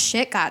 hey, my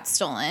shit got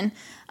stolen.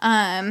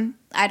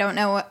 I don't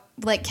know what.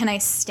 Like, can I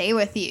stay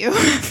with you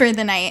for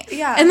the night?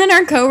 Yeah. And then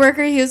our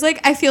coworker, he was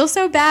like, I feel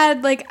so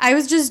bad. Like, I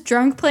was just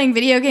drunk playing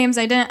video games.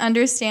 I didn't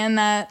understand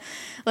that,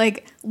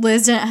 like,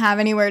 Liz didn't have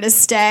anywhere to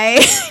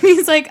stay.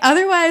 He's like,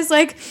 otherwise,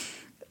 like,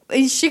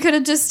 she could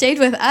have just stayed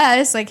with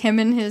us, like, him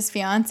and his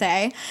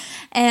fiance.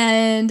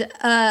 And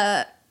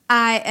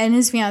and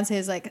his fiance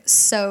is, like,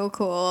 so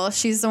cool.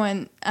 She's the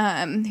one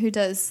who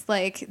does,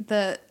 like,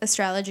 the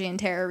astrology and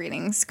tarot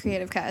readings,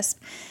 Creative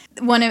Cusp.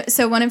 One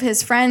of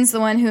his friends, the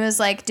one who was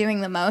like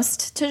doing the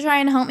most to try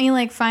and help me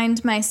like find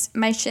my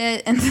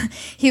shit, and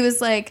he was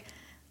like,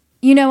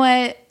 you know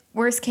what,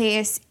 worst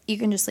case, you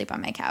can just sleep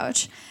on my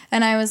couch.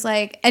 And I was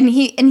like, and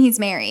he's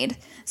married,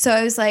 so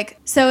I was like,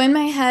 so in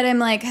my head I'm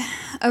like,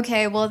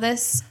 okay, well,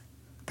 this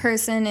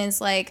person is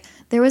like,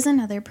 there was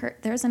another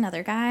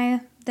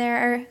guy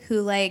there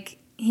who like,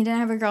 he didn't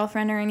have a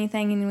girlfriend or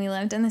anything, and we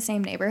lived in the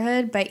same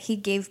neighborhood, but he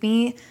gave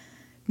me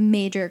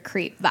major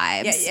creep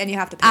vibes. Yeah, and you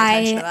have to pay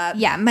attention to that.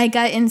 Yeah, my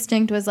gut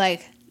instinct was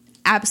like,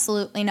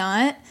 absolutely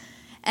not.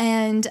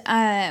 And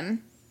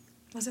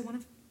was it one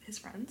of his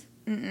friends?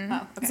 Oh,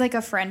 okay. It's like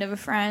a friend of a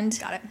friend.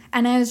 Got it.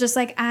 And I was just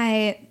like,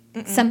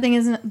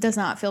 something does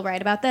not feel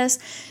right about this.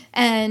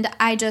 And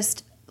I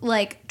just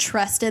like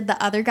trusted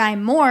the other guy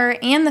more,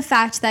 and the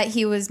fact that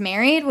he was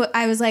married,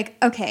 I was like,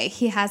 okay,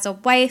 he has a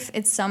wife.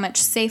 It's so much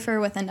safer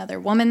with another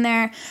woman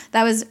there.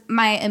 That was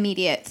my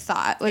immediate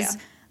thought, was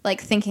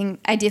like thinking,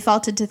 I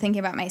defaulted to thinking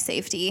about my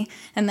safety.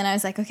 And then I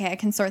was like, okay, I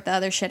can sort the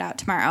other shit out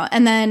tomorrow.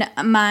 And then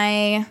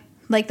the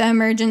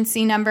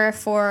emergency number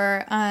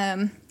for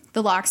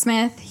the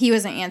locksmith, he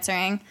wasn't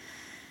answering.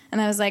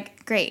 And I was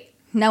like, great,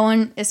 no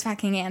one is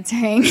fucking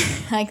answering.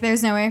 Like,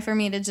 there's no way for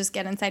me to just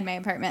get inside my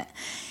apartment.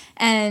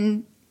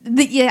 And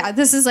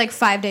this is like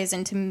 5 days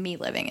into me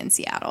living in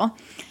Seattle.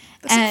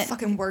 That's a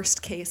fucking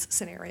worst case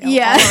scenario all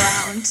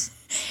around.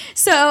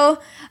 So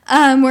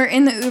we're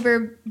in the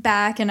Uber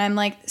back, and I'm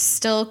like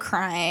still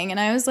crying. And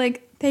I was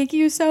like, thank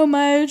you so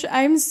much.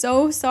 I'm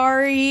so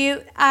sorry.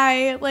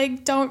 I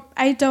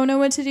don't know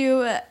what to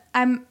do.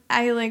 I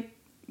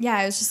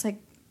was just like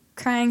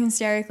crying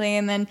hysterically.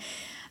 And then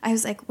I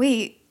was like,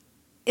 wait,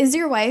 is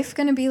your wife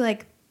going to be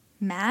like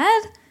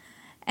mad?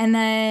 And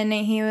then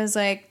he was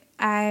like,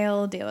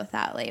 I'll deal with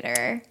that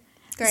later.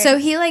 Great. So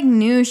he like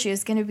knew she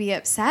was going to be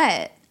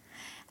upset.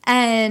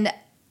 And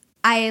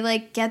I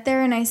like get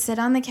there and I sit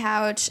on the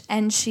couch,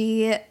 and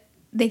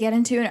they get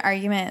into an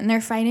argument, and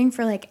they're fighting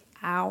for like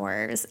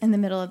hours in the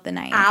middle of the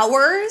night.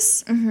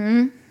 Hours?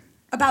 Mm-hmm.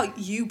 About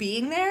you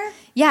being there?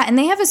 Yeah, and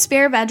they have a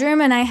spare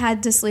bedroom, and I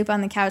had to sleep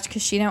on the couch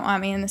because she didn't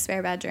want me in the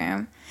spare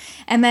bedroom.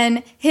 And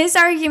then his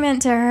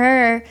argument to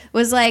her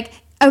was like,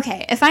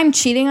 okay, if I'm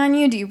cheating on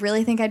you, do you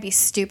really think I'd be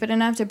stupid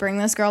enough to bring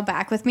this girl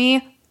back with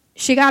me?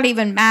 She got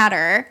even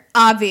madder,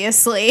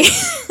 obviously.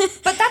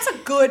 But that's a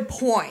good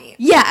point.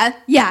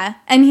 Yeah.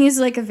 And he's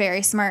like a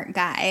very smart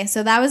guy.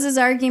 So that was his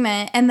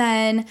argument. And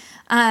then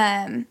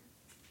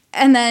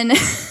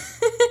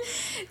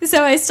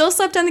so I still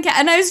slept on the couch,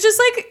 and I was just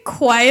like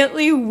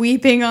quietly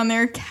weeping on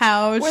their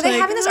couch. Were they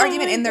like, having this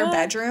argument in their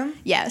bedroom?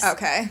 Yes.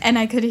 Okay. And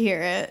I could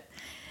hear it.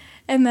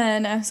 And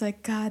then I was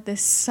like, God,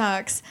 this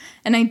sucks.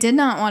 And I did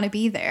not want to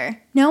be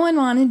there. No one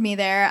wanted me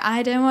there.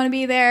 I didn't want to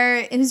be there.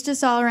 It was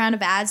just all around a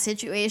bad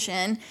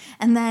situation.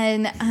 And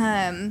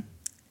then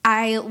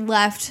I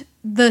left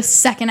the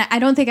second. I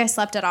don't think I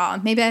slept at all.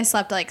 Maybe I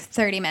slept like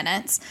 30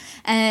 minutes.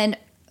 And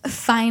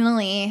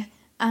finally,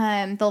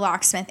 the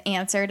locksmith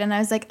answered, and I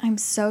was like, I'm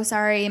so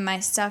sorry. My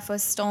stuff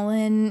was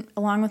stolen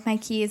along with my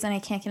keys, and I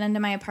can't get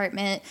into my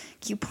apartment.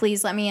 Can you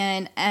please let me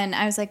in? And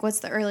I was like, what's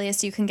the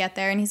earliest you can get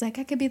there? And he's like,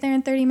 I could be there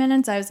in 30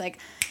 minutes. I was like,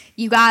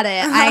 you got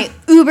it. I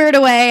Ubered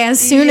away as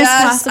soon as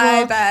possible.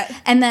 I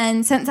bet. And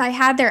then since I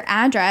had their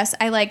address,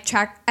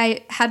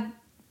 I had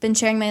been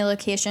sharing my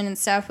location and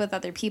stuff with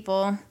other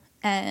people,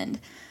 and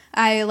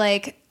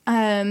I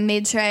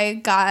made sure I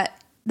got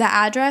the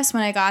address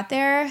when I got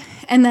there.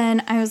 And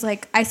then I was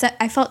like, I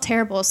felt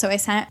terrible, so I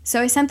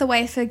sent the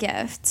wife a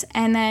gift,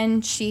 and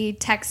then she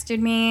texted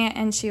me,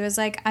 and she was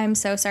like, I'm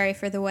so sorry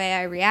for the way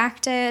I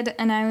reacted.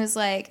 And I was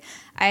like,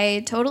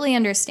 I totally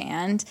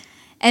understand.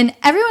 And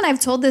everyone I've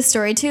told this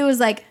story to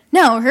was like,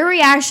 no, her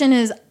reaction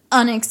is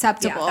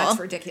unacceptable. Yeah, that's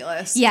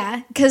ridiculous.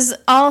 Yeah, because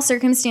all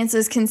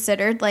circumstances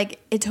considered, like,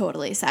 it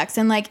totally sucks.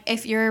 And like,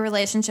 if your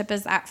relationship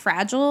is that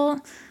fragile,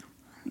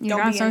 you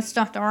got some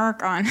stuff to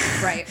work on.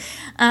 Right.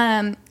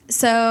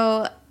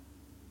 So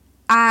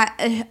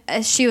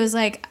she was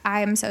like,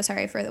 I'm so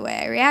sorry for the way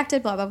I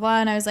reacted, blah, blah, blah.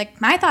 And I was like,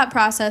 my thought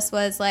process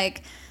was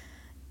like,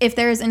 if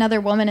there's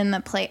another woman in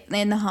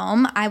the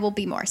home, I will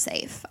be more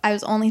safe. I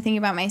was only thinking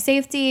about my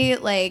safety.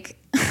 Like,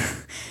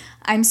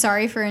 I'm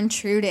sorry for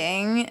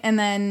intruding. And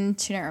then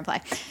she didn't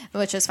reply,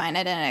 which is fine.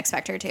 I didn't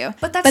expect her to.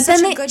 But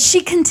that's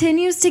she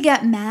continues to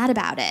get mad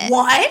about it.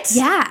 What?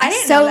 Yeah. I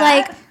didn't know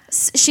that. Like,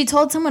 she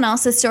told someone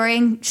else a story,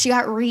 and she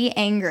got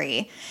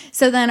angry.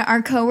 So then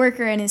our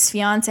coworker and his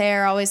fiance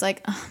are always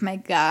like, oh my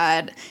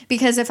God.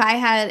 Because if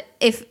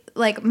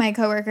my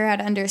coworker had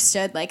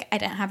understood, like, I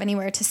didn't have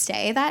anywhere to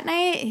stay that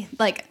night,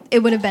 like, it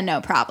would have been no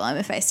problem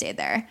if I stayed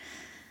there.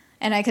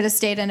 And I could have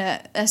stayed in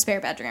a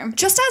spare bedroom.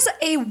 Just as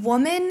a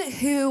woman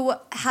who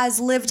has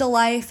lived a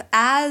life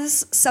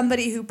as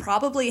somebody who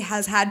probably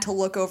has had to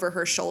look over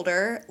her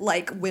shoulder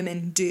like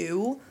women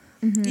do,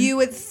 you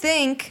would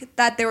think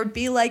that there would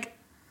be, like,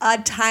 a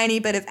tiny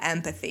bit of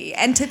empathy.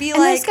 And to be and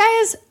like... this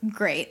guy is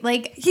great.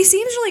 Like, he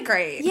seems really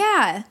great.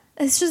 Yeah.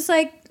 It's just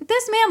like,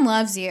 this man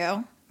loves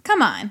you.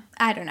 Come on.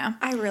 I don't know.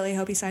 I really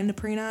hope he signed a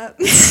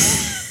prenup.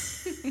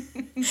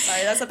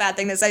 Sorry, that's a bad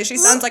thing to say. She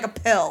sounds like a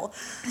pill.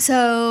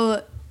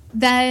 So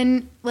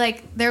then,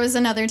 like, there was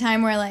another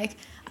time where, like,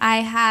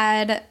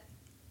 I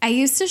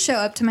used to show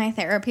up to my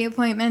therapy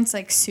appointments,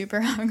 like,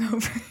 super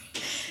hungover.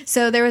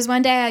 So there was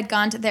one day I had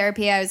gone to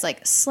therapy. I was,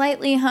 like,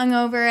 slightly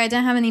hungover. I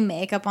didn't have any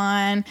makeup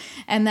on.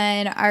 And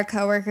then our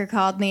coworker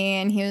called me,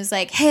 and he was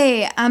like,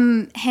 hey,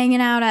 I'm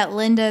hanging out at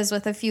Linda's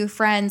with a few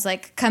friends.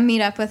 Like, come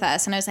meet up with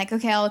us. And I was like,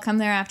 okay, I'll come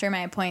there after my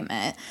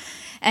appointment.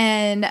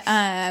 and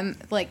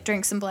like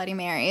drink some Bloody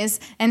Marys.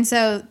 And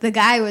so the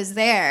guy was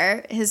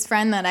there, his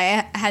friend that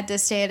I had to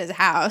stay at his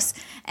house,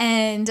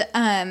 and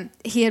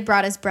he had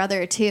brought his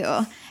brother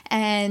too.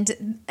 And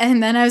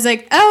then I was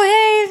like,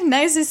 oh, hey,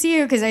 nice to see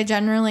you, because I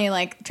generally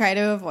like try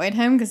to avoid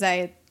him because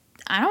I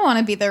don't want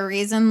to be the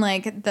reason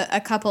like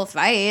a couple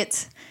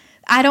fights.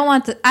 I don't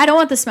want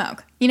the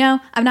smoke. You know,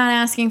 I'm not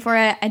asking for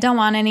it. I don't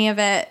want any of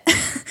it.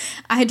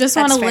 I just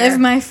want to live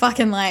my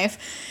fucking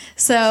life.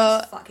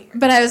 So,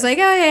 but I was like,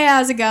 oh, hey,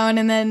 how's it going?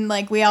 And then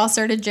like we all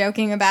started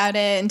joking about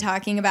it and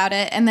talking about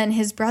it. And then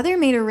his brother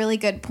made a really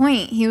good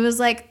point. He was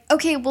like,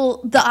 okay,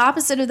 well, the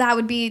opposite of that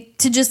would be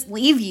to just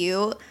leave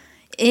you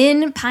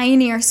in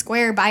Pioneer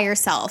Square by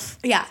yourself.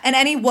 Yeah, and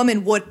any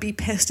woman would be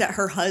pissed at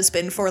her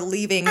husband for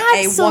leaving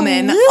Absolutely.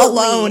 a woman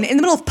alone in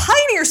the middle of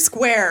Pioneer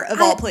Square, of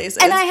all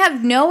places. And I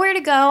have nowhere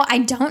to go. I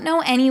don't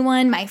know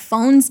anyone. My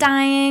phone's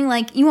dying.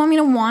 Like, you want me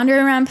to wander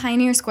around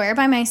Pioneer Square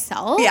by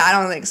myself? Yeah, I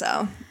don't think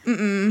so.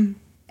 Mm-mm.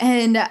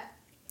 And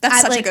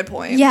that's such a good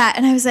point. Yeah,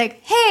 and I was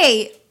like,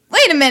 hey,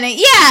 wait a minute.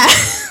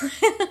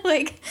 Yeah.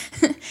 Like,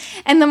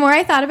 and the more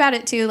I thought about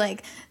it, too,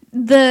 like,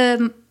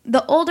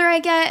 the older I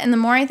get and the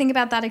more I think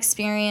about that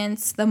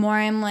experience, the more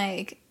I'm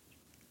like,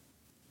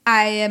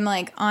 I am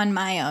like on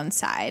my own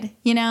side,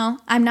 you know?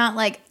 I'm not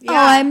like, oh,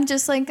 I'm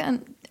just like,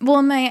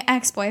 well, my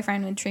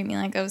ex-boyfriend would treat me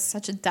like I was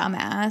such a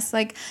dumbass.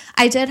 Like,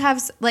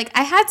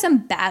 I had some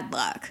bad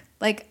luck.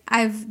 Like,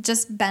 I've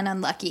just been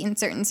unlucky in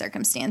certain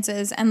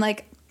circumstances, and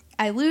like,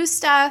 I lose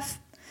stuff.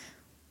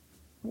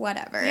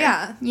 Whatever.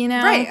 Yeah. You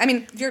know? Right. I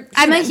mean,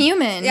 I'm a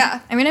human. Yeah.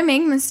 I'm going to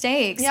make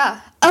mistakes.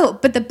 Yeah. Oh,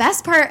 but the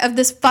best part of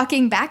this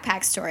fucking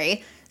backpack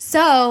story.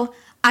 So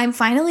I'm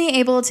finally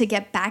able to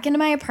get back into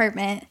my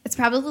apartment. It's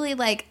probably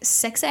like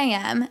 6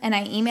 a.m. and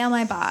I email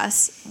my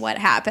boss what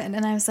happened.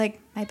 And I was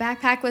like, my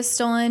backpack was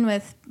stolen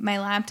with my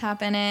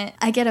laptop in it.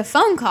 I get a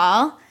phone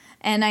call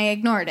and I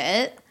ignored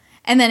it.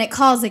 And then it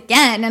calls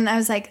again. And I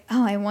was like,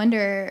 oh, I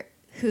wonder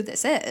who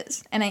this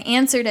is. And I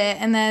answered it.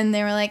 And then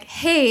they were like,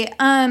 hey,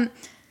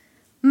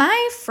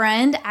 my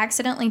friend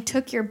accidentally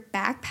took your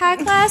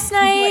backpack last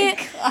night.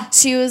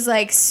 She was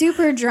like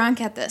super drunk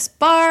at this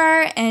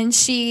bar, and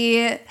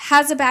she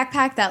has a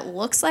backpack that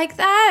looks like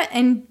that,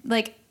 and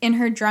like in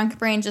her drunk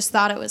brain just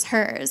thought it was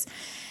hers.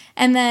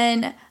 And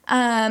then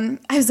I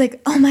was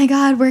like, oh my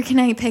God, where can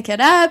I pick it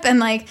up? And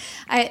like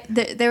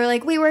they were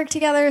like, we work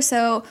together,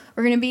 so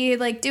we're gonna be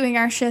like doing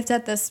our shift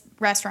at this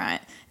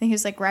restaurant. I think it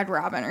was like Red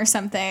Robin or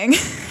something.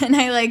 And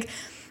I like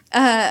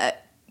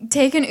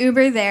take an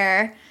Uber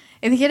there.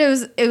 I think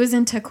it was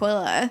in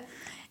Tukwila.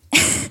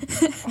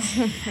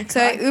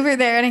 So I Uber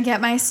there and I get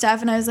my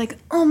stuff and I was like,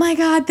 oh my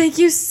God, thank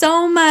you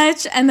so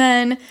much. And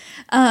then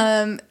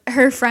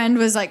her friend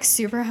was like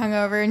super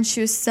hungover and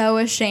she was so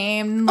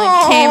ashamed and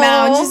like came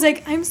out and she's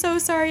like, I'm so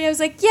sorry. I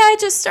was like, yeah, I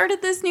just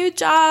started this new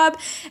job.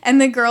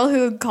 And the girl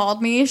who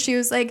called me, she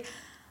was like,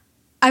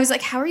 I was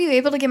like, how are you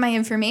able to get my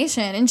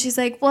information? And she's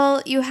like,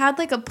 well, you had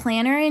like a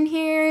planner in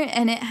here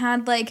and it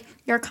had like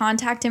your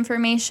contact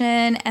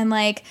information and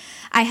like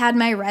I had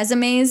my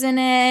resumes in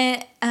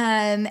it.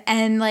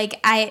 And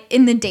like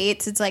in the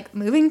dates, it's like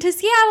moving to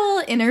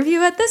Seattle, interview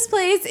at this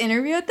place.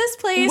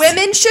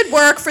 Women should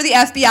work for the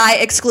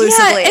FBI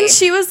exclusively. Yeah, and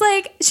she was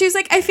like,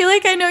 I feel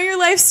like I know your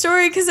life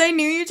story because I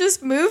knew you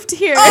just moved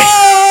here.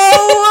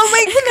 Oh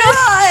my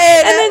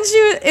God. And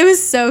then it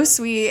was so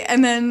sweet.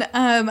 And then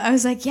I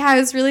was like, yeah, I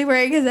was really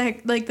worried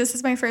because like this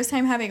is my first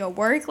time having a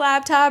work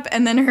laptop.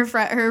 And then her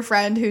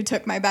friend who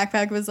took my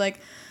backpack was like,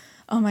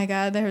 oh my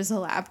God, there's a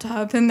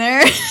laptop in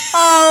there.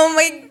 Oh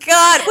my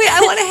God. Wait,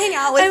 I want to hang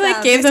out with them. I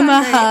like gave them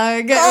a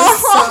hug.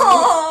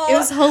 It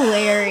was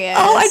hilarious.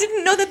 Oh, I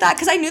didn't know that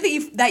because I knew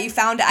that you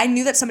found it. I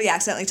knew that somebody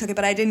accidentally took it,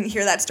 but I didn't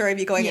hear that story of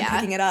you going and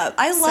picking it up.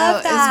 I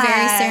love that.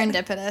 It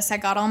was very serendipitous. I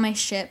got all my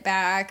shit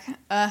back.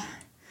 It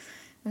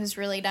was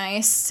really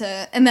nice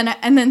and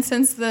then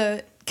since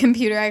the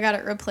computer I got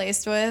it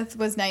replaced with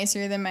was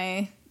nicer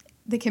than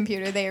the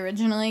computer they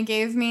originally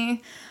gave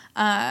me,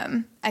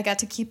 I got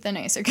to keep the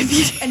nicer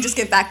computer and just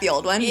give back the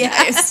old one. Yeah.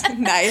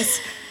 Nice.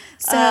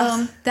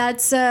 So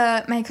that's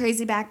my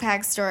crazy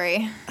backpack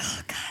story.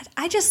 Oh God,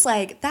 I just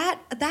like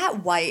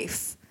that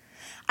wife.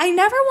 I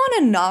never want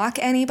to knock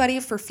anybody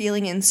for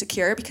feeling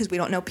insecure because we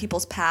don't know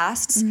people's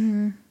pasts.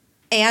 Mm-hmm.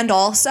 And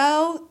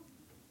also,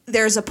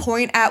 there's a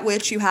point at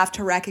which you have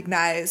to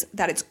recognize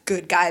that it's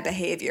good guy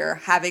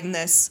behavior having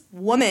this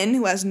woman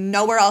who has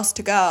nowhere else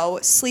to go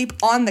sleep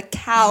on the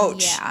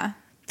couch. Yeah.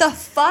 The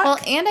fuck? Well,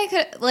 and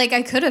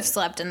I could have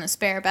slept in the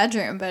spare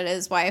bedroom, but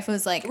his wife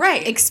was like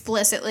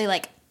explicitly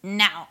like,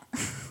 no.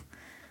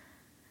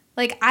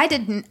 Like I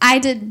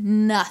did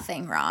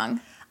nothing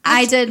wrong.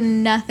 I did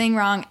nothing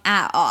wrong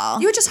at all.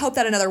 You would just hope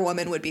that another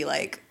woman would be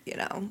like, you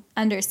know,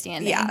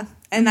 understanding. Yeah.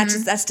 And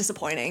that's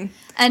disappointing.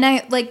 And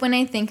I like when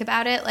I think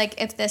about it, like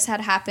if this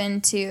had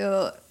happened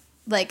to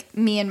like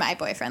me and my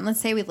boyfriend, let's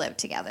say we lived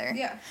together.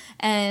 Yeah.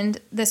 And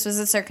this was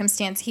a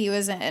circumstance he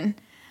was in.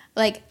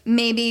 Like,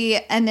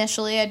 maybe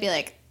initially I'd be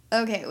like,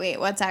 okay, wait,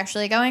 what's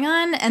actually going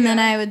on? And then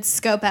I would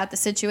scope out the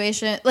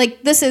situation.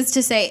 Like, this is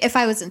to say, if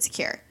I was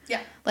insecure.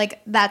 Yeah.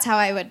 Like, that's how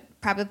I would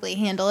probably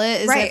handle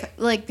it is Right. if,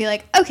 like, be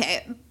like,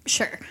 okay,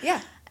 sure.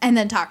 Yeah. And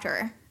then talk to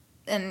her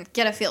and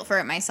get a feel for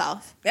it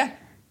myself. Yeah.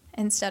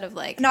 Instead of,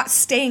 like... Not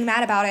staying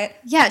mad about it.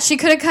 Yeah, she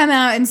could have come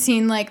out and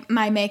seen, like,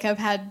 my makeup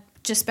had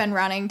just been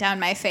running down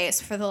my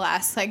face for the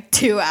last, like,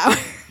 2 hours.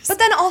 But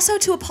then also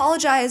to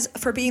apologize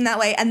for being that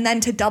way and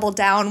then to double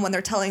down when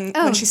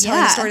when she's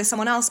telling the story to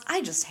someone else.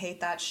 I just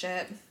hate that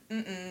shit.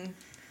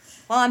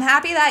 Well, I'm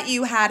happy that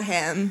you had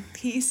him.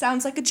 He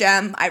sounds like a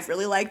gem. I've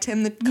really liked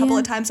him the couple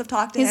of times I've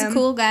talked to him. He's a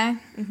cool guy.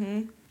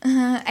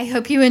 I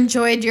hope you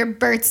enjoyed your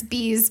Burt's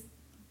Bees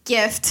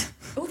gift.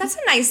 Oh, that's a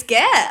nice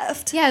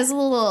gift. Yeah, it's a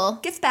little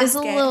gift basket. It's a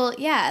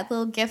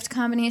little gift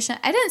combination.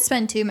 I didn't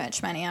spend too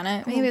much money on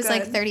it. Maybe it was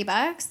like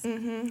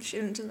 $30. She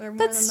didn't deserve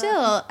more But than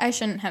still, that. I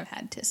shouldn't have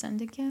had to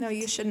send a gift. No,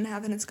 you shouldn't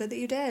have, and it's good that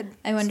you did.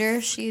 I wonder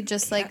if she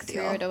just like Can't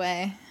threw deal. it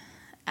away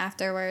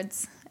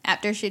afterwards.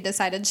 After she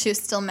decided she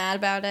was still mad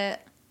about it.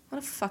 What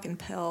a fucking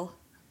pill.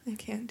 I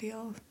can't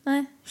deal.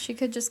 She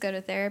could just go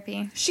to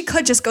therapy. She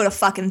could just go to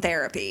fucking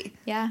therapy.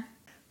 Yeah.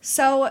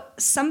 So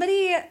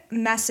somebody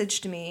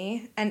messaged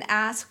me and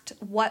asked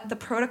what the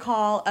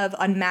protocol of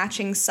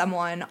unmatching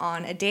someone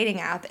on a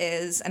dating app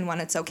is and when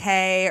it's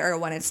okay or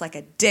when it's like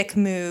a dick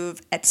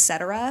move,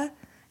 etc.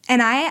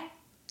 And I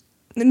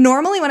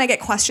normally when I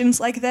get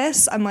questions like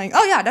this, I'm like,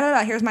 oh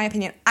yeah, here's my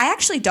opinion. I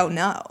actually don't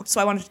know, so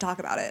I wanted to talk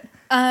about it.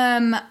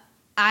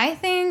 I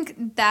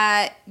think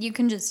that you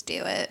can just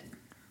do it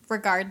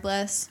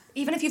regardless.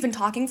 Even if you've been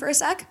talking for a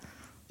sec?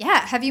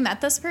 Yeah, have you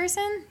met this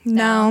person?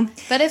 No.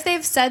 But if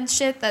they've said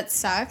shit that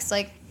sucks,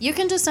 like, you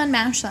can just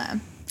unmatch them.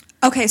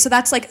 Okay, so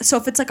that's like, so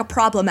if it's like a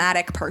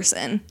problematic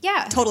person.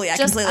 Yeah. Totally, I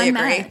just completely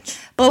agree. unmatch.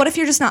 But what if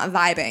you're just not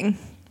vibing?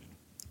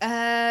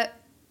 I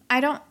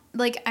don't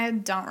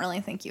really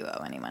think you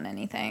owe anyone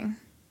anything.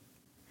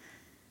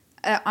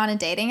 On a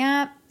dating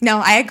app? No,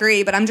 I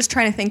agree, but I'm just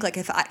trying to think like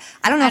if I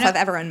don't know if I've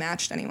ever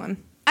unmatched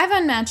anyone. I've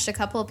unmatched a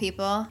couple of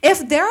people.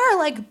 If there are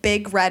like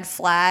big red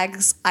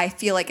flags, I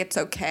feel like it's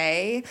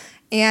okay.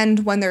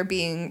 And when they're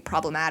being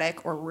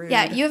problematic or rude.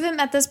 Yeah, you haven't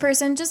met this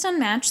person, just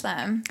unmatch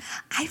them.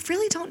 I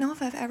really don't know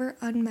if I've ever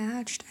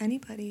unmatched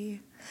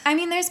anybody. I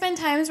mean, there's been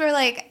times where,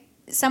 like,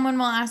 someone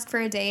will ask for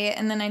a date,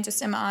 and then I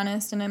just am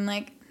honest, and I'm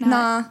like,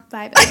 Nah.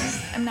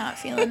 vibing. I'm not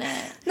feeling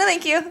it. No,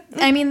 thank you.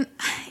 I mean,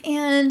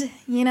 and,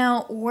 you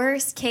know,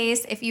 worst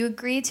case, if you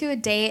agree to a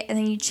date and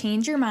then you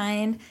change your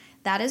mind,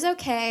 that is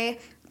okay,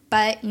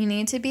 but you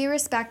need to be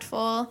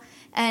respectful.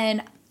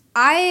 And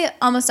I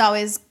almost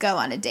always go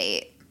on a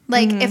date.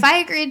 Like, if I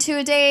agreed to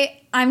a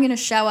date, I'm going to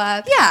show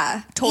up.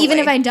 Yeah, totally. Even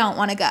if I don't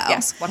want to go.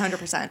 Yes,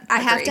 100%. I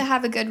have to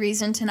have a good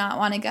reason to not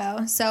want to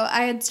go. So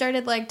I had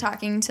started, like,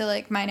 talking to,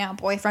 like, my now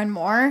boyfriend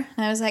more.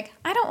 And I was like,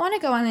 I don't want to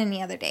go on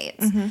any other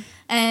dates.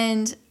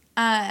 And,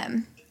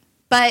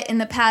 but in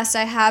the past,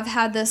 I have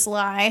had this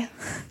lie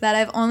that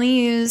I've only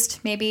used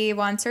maybe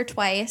once or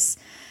twice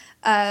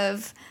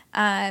of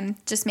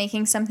just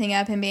making something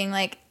up and being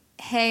like,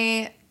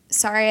 hey,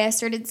 sorry, I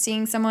started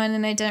seeing someone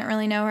and I didn't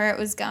really know where it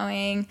was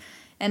going.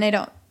 And I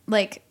don't,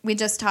 like, we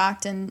just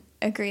talked and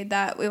agreed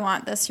that we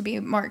want this to be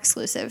more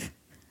exclusive.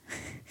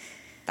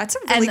 That's a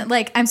really... And,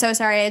 like, I'm so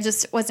sorry. I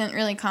just wasn't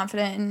really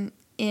confident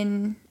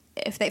in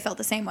if they felt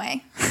the same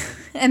way.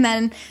 And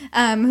then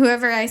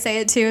whoever I say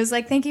it to is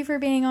like, thank you for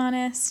being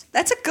honest.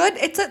 That's a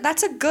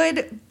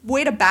good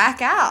way to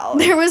back out.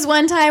 There was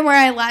one time where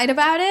I lied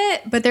about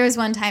it, but there was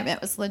one time it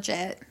was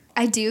legit.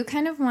 I do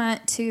kind of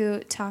want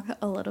to talk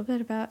a little bit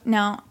about,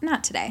 no,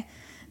 not today.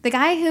 The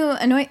guy who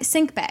annoyed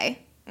Sink Bay.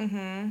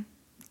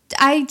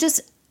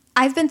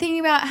 I've been thinking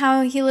about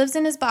how he lives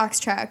in his box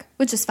truck,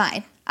 which is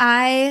fine.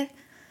 I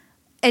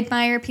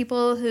admire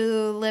people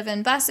who live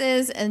in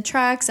buses and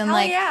trucks and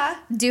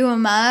do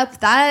them up.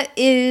 That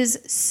is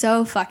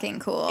so fucking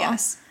cool.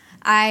 Yes.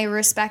 I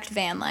respect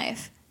van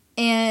life.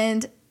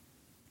 And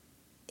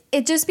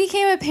it just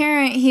became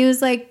apparent he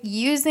was like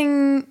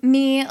using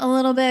me a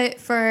little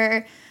bit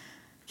for...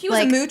 He was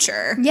a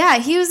moocher. Yeah,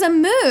 he was a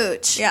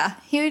mooch. Yeah.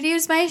 He would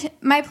use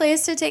my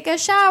place to take a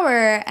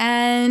shower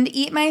and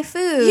eat my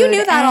food. You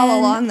knew that all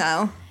along,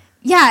 though.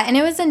 Yeah, and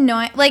it was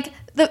annoying. Like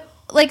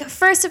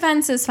first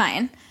offense is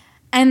fine,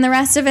 and the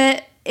rest of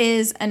it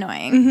is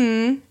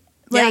annoying.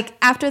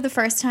 After the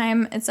first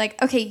time, it's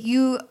like, okay,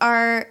 you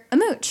are a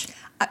mooch.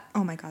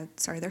 Oh my God,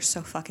 sorry, they're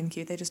so fucking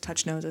cute. They just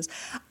touch noses.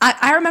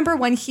 I remember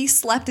when he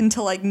slept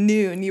until like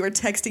noon, you were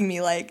texting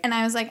me like... And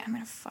I was like, I'm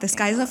gonna fuck this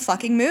guy's a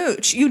fucking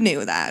mooch. You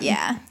knew that.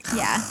 Yeah.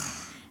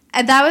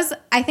 And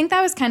I think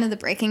that was kind of the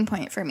breaking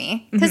point for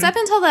me. Because up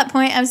until that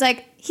point, I was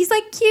like, he's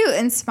like cute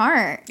and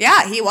smart.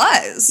 Yeah, he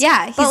was.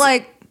 Yeah. But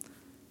like,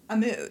 a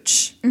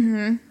mooch.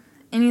 And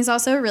he's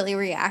also really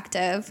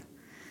reactive.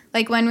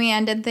 Like, when we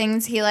ended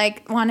things, he,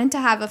 like, wanted to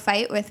have a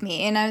fight with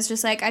me. And I was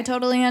just like, I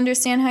totally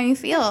understand how you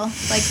feel.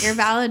 Like, you're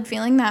valid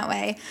feeling that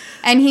way.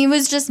 And he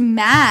was just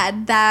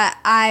mad that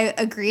I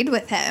agreed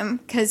with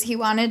him because he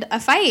wanted a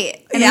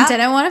fight. And I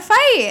didn't want to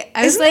fight.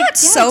 I was Isn't like, that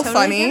so totally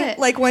funny?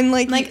 Like, when,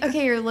 like...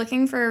 okay, you're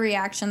looking for a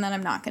reaction that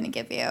I'm not going to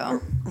give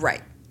you.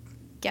 Right.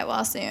 Get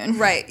well soon.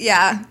 Right,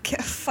 yeah.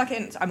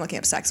 I'm looking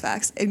up sex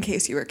facts in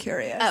case you were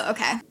curious. Oh,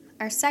 okay.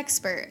 our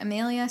sexpert,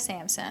 Amelia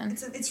Sampson.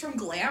 It's from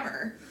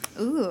Glamour.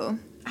 Ooh.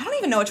 I don't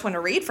even know which one to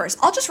read first.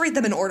 I'll just read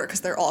them in order because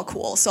they're all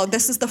cool. So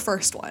this is the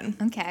first one.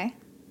 Okay.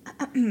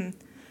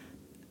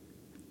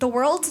 The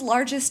world's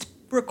largest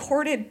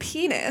recorded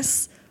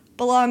penis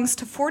belongs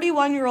to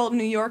 41-year-old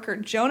New Yorker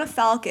Jonah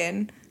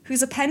Falcon,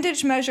 whose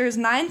appendage measures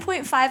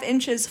 9.5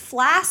 inches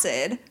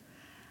flaccid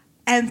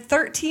and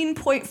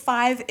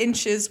 13.5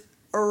 inches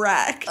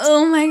erect.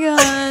 Oh my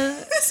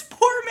god. This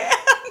poor man.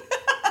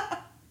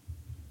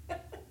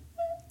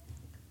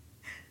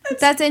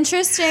 That's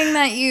interesting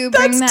that you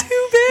bring That's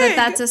too big.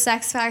 that's a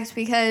sex fact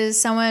because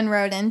someone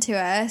wrote into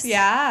us.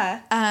 Yeah.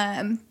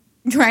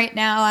 Right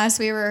now as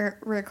we were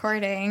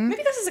recording.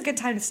 Maybe this is a good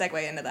time to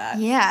segue into that.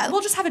 Yeah.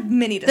 We'll just have a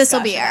mini discussion. This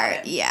will be about our,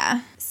 it.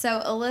 yeah.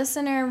 So a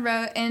listener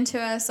wrote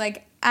into us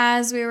like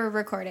as we were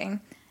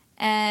recording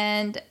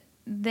and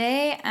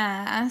they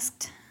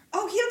asked.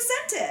 Oh, he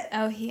unsent it.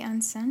 Oh, he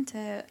unsent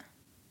it.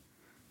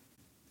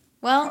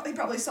 Well. He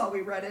probably saw we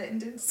read it and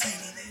didn't say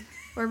anything.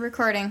 We're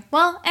recording.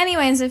 Well,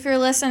 anyways, if you're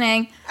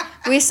listening,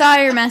 we saw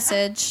your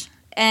message,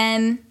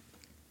 and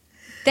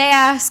they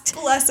asked,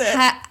 Bless it.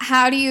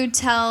 How do you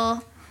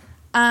tell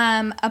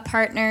a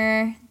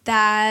partner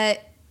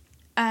that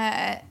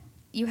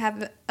you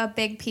have a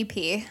big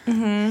PP?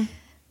 Mm-hmm.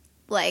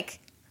 Like,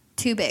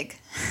 too big.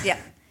 Yeah.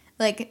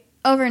 Like,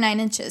 over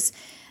 9 inches.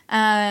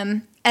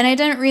 And I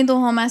didn't read the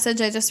whole message.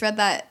 I just read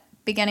that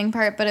beginning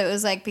part, but it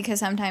was, like, because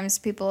sometimes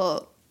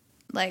people...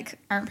 like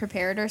aren't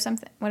prepared or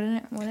something. What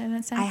did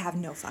it say? I have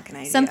no fucking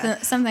idea.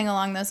 Something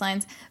along those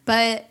lines.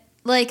 But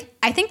like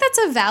I think that's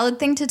a valid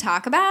thing to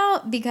talk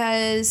about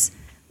because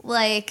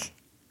like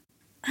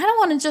I don't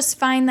want to just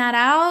find that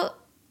out.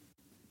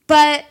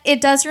 But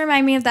it does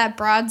remind me of that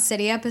Broad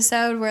City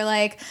episode where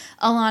like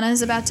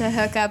Alana's about to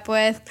hook up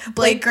with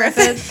Blake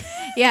Griffith.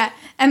 Yeah.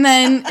 And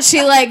then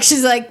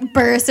she's like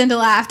bursts into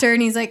laughter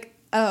and he's like,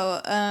 "Oh,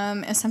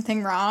 is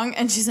something wrong?"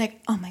 And she's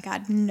like, "Oh my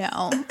god,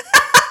 no."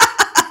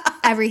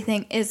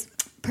 Everything is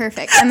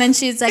perfect. And then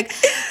she's like,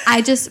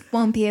 I just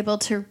won't be able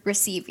to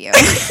receive you.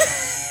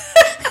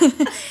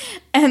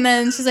 And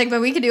then she's like,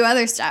 but we could do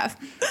other stuff.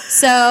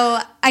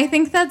 So I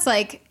think that's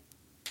like,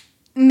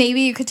 maybe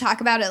you could talk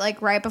about it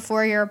like right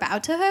before you're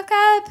about to hook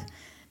up.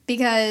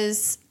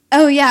 Because,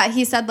 oh yeah,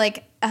 he said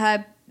like,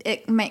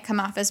 it might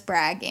come off as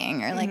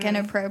bragging or like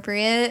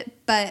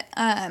inappropriate. But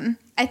I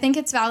think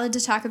it's valid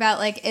to talk about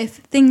like if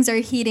things are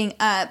heating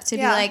up to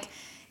be like,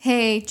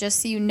 hey,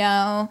 just so you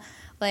know,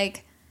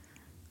 like,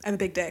 I have a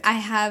big dick. I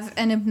have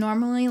an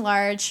abnormally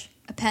large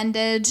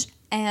appendage,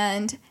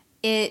 and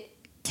it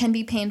can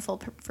be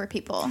painful for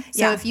people.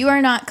 So if you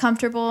are not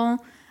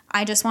comfortable,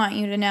 I just want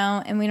you to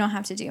know, and we don't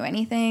have to do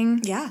anything.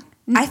 Yeah,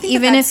 I think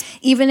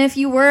even if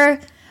you were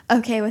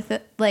okay with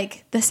it,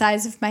 like the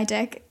size of my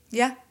dick.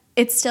 Yeah,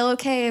 it's still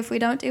okay if we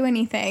don't do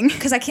anything.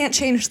 Because I can't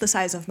change the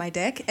size of my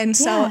dick, and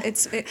so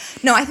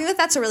no. I think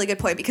that's a really good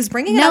point because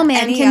bringing no up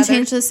man any can other...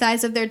 change the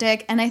size of their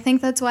dick, and I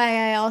think that's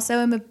why I also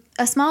am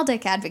a small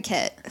dick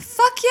advocate.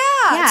 Fuck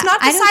yeah. It's not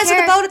the size of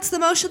the boat, it's the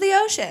motion of the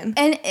ocean.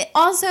 And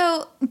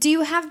also, do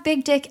you have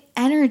big dick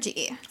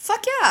energy?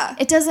 Fuck yeah.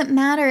 It doesn't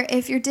matter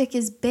if your dick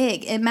is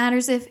big. It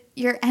matters if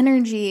your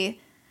energy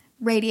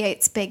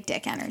radiates big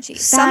dick energy.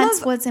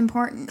 That's what's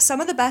important.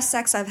 Some of the best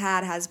sex I've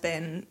had has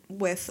been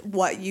with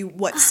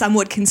what some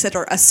would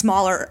consider a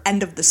smaller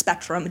end of the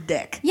spectrum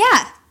dick.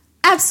 Yeah,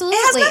 absolutely.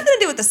 It has nothing to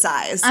do with the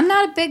size. I'm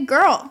not a big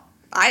girl.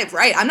 I'm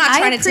not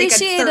trying to take a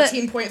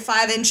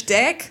 13.5 inch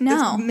dick.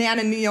 No. This man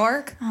in New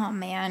York. Oh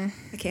man,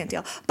 I can't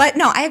deal. But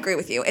no, I agree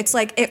with you. It's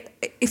like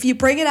if you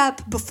bring it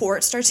up before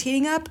it starts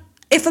heating up.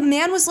 If a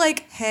man was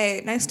like,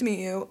 "Hey, nice to meet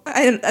you,"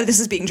 this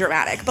is being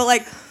dramatic, but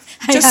like,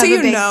 just so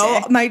you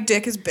know, my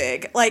dick is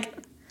big. Like,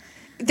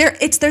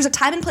 there's a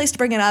time and place to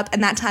bring it up,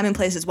 and that time and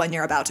place is when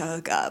you're about to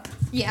hook up.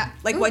 Yeah.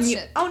 Like when you.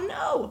 Oh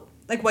no.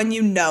 Like when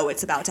you know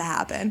it's about to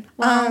happen.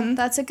 Well,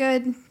 that's a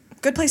good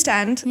place to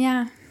end.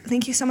 Yeah.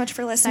 Thank you so much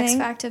for listening. Sex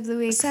fact of the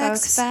week,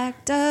 Sex folks.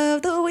 fact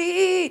of the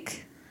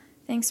week.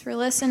 Thanks for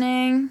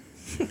listening.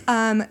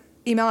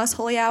 Email us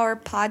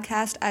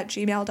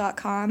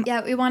holyhourpodcast@gmail.com.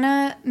 Yeah, we want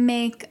to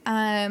make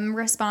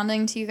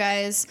responding to you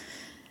guys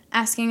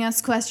asking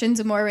us questions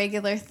a more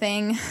regular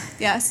thing.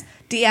 Yes.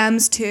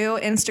 DMs too,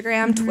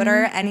 Instagram,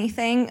 Twitter,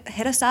 anything.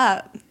 Hit us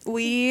up.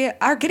 We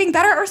are getting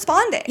better at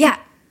responding. Yeah.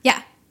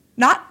 Yeah.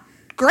 Not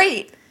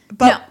great,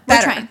 but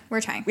better.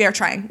 We're trying. We are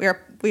trying.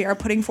 We are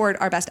putting forward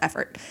our best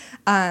effort.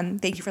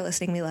 Thank you for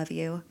listening. We love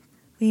you.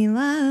 We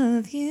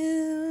love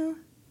you.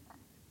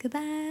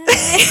 Goodbye.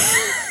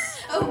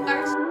 Oh,